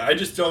bad idea. I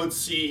just don't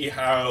see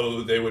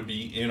how they would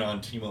be in on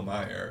Timo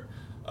Meier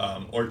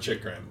or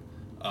Chychrun,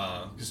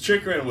 because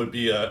Chychrun would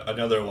be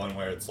another one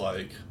where it's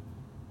like,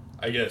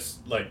 I guess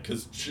like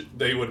because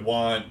they would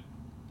want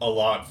a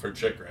lot for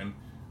Chychrun,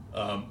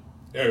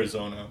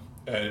 Arizona,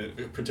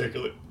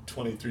 particularly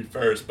 23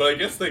 first. But I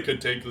guess they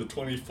could take the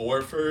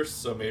 24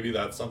 first, so maybe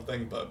that's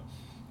something. But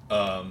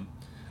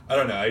I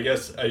don't know. I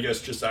guess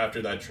just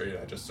after that trade,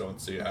 I just don't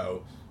see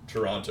how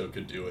Toronto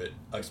could do it,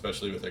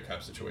 especially with their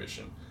cap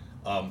situation.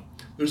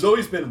 There's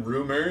always been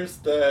rumors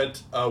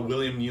that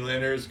William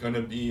Nylander is going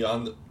to be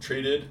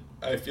traded,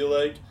 I feel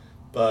like,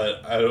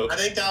 but I don't. I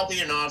think that'll be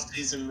an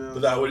off-season move.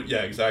 But that would,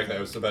 yeah, exactly. I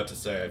was about to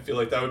say. I feel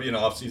like that would be an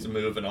off-season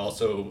move, and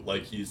also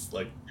like he's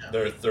like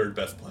their third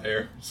best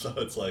player, so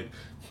it's like,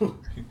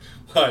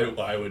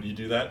 why would you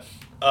do that?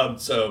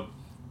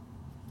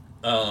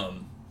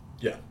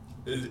 Yeah,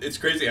 it's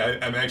crazy.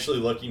 I'm actually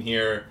looking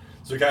here.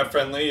 So Cap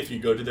Friendly, if you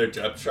go to their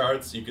depth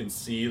charts, you can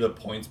see the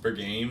points per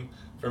game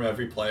from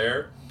every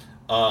player.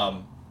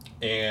 So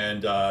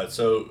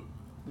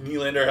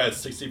Nylander has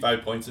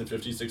 65 points in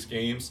 56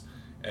 games,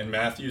 and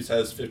Matthews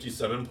has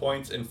 57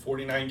 points in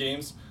 49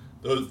 games.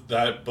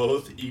 that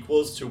both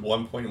equals to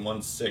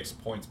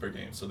 1.16 points per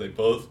game. So they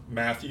both,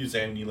 Matthews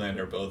and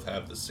Nylander, both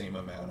have the same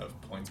amount of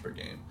points per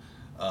game,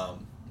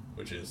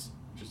 which is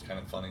kind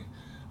of funny.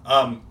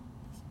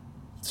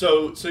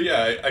 So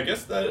yeah, I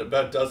guess that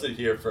about does it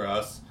here for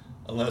us.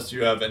 Unless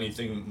you have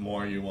anything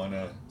more you want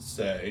to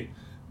say.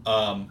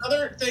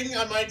 Another thing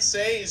I might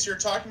say is you're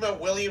talking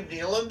about William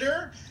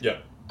Nylander. Yeah.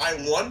 I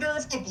wonder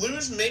if the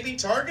Blues maybe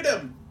target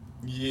him.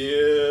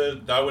 Yeah,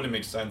 that wouldn't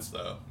make sense,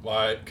 though.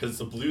 Why? Because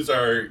the Blues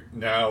are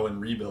now in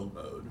rebuild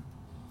mode.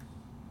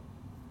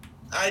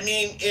 I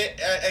mean,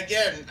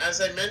 again, as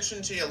I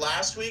mentioned to you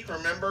last week,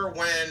 remember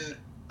when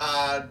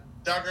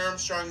Doug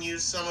Armstrong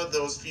used some of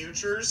those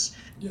futures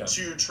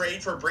to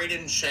trade for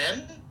Braden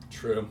Shen?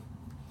 True.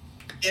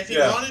 If he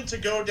wanted to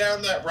go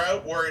down that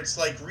route where it's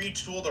like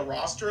retool the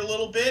roster a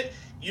little bit,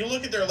 you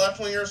look at their left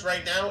wingers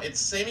right now, it's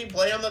Sammy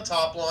Blais on the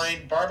top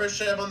line,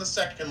 Barbashev on the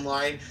second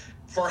line,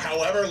 for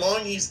however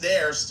long he's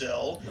there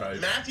still,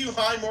 right. Matthew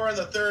Highmore on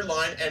the third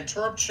line, and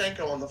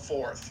Toropchenko on the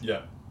fourth.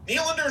 Yeah.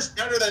 Nylander's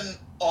better than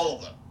all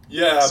of them.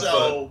 Yeah,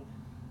 so,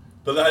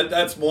 but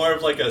that's more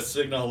of like a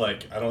signal,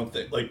 like, I don't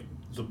think, like,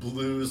 the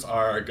Blues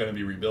are going to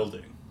be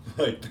rebuilding.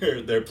 Like,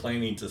 they're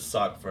planning to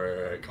suck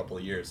for a couple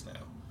of years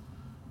now.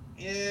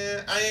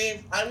 Yeah,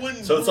 I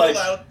wouldn't rule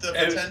out the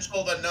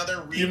potential of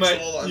another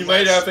retool you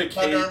might have a case.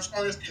 Doug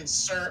Armstrong is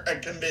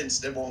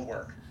convinced it won't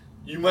work.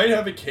 You might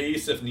have a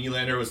case if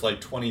Nylander was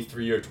like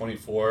 23 or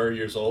 24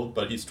 years old,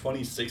 but he's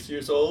 26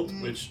 years old,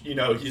 which,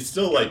 he's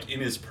still like in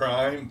his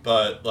prime,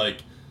 but like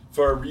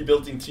for a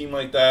rebuilding team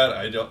like that,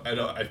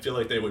 I feel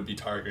like they would be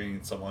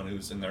targeting someone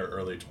who's in their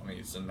early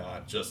 20s and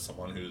not just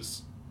someone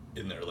who's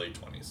in their late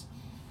 20s.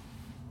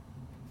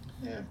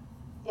 Yeah.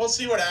 We'll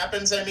see what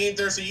happens. I mean,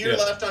 there's a year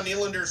left on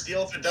Nylander's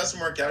deal. If it doesn't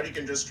work out, you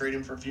can just trade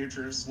him for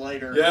futures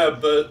later. Yeah,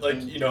 but like,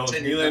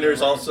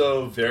 Nylander's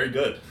also very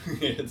good.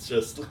 It's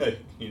just like,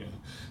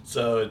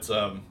 so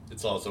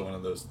it's also one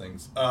of those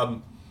things.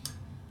 All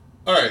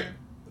right,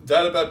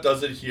 that about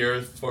does it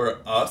here for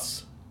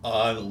us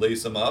on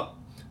Lace 'Em Up.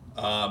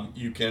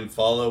 You can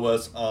follow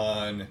us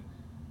on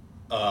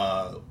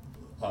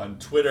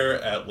Twitter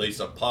at Lace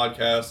Up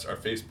Podcast. Our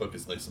Facebook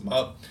is Lace 'Em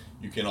Up.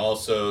 You can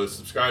also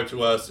subscribe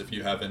to us if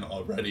you haven't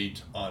already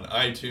on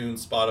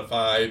iTunes,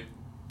 Spotify,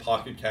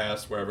 Pocket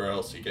Cast, wherever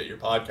else you get your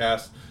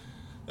podcasts.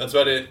 That's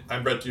about it.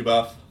 I'm Brett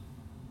Duboff.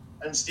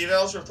 I'm Steve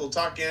Ellsworth. We'll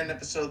talk again in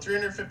episode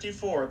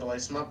 354 of the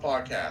Lace 'Em Up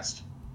Podcast.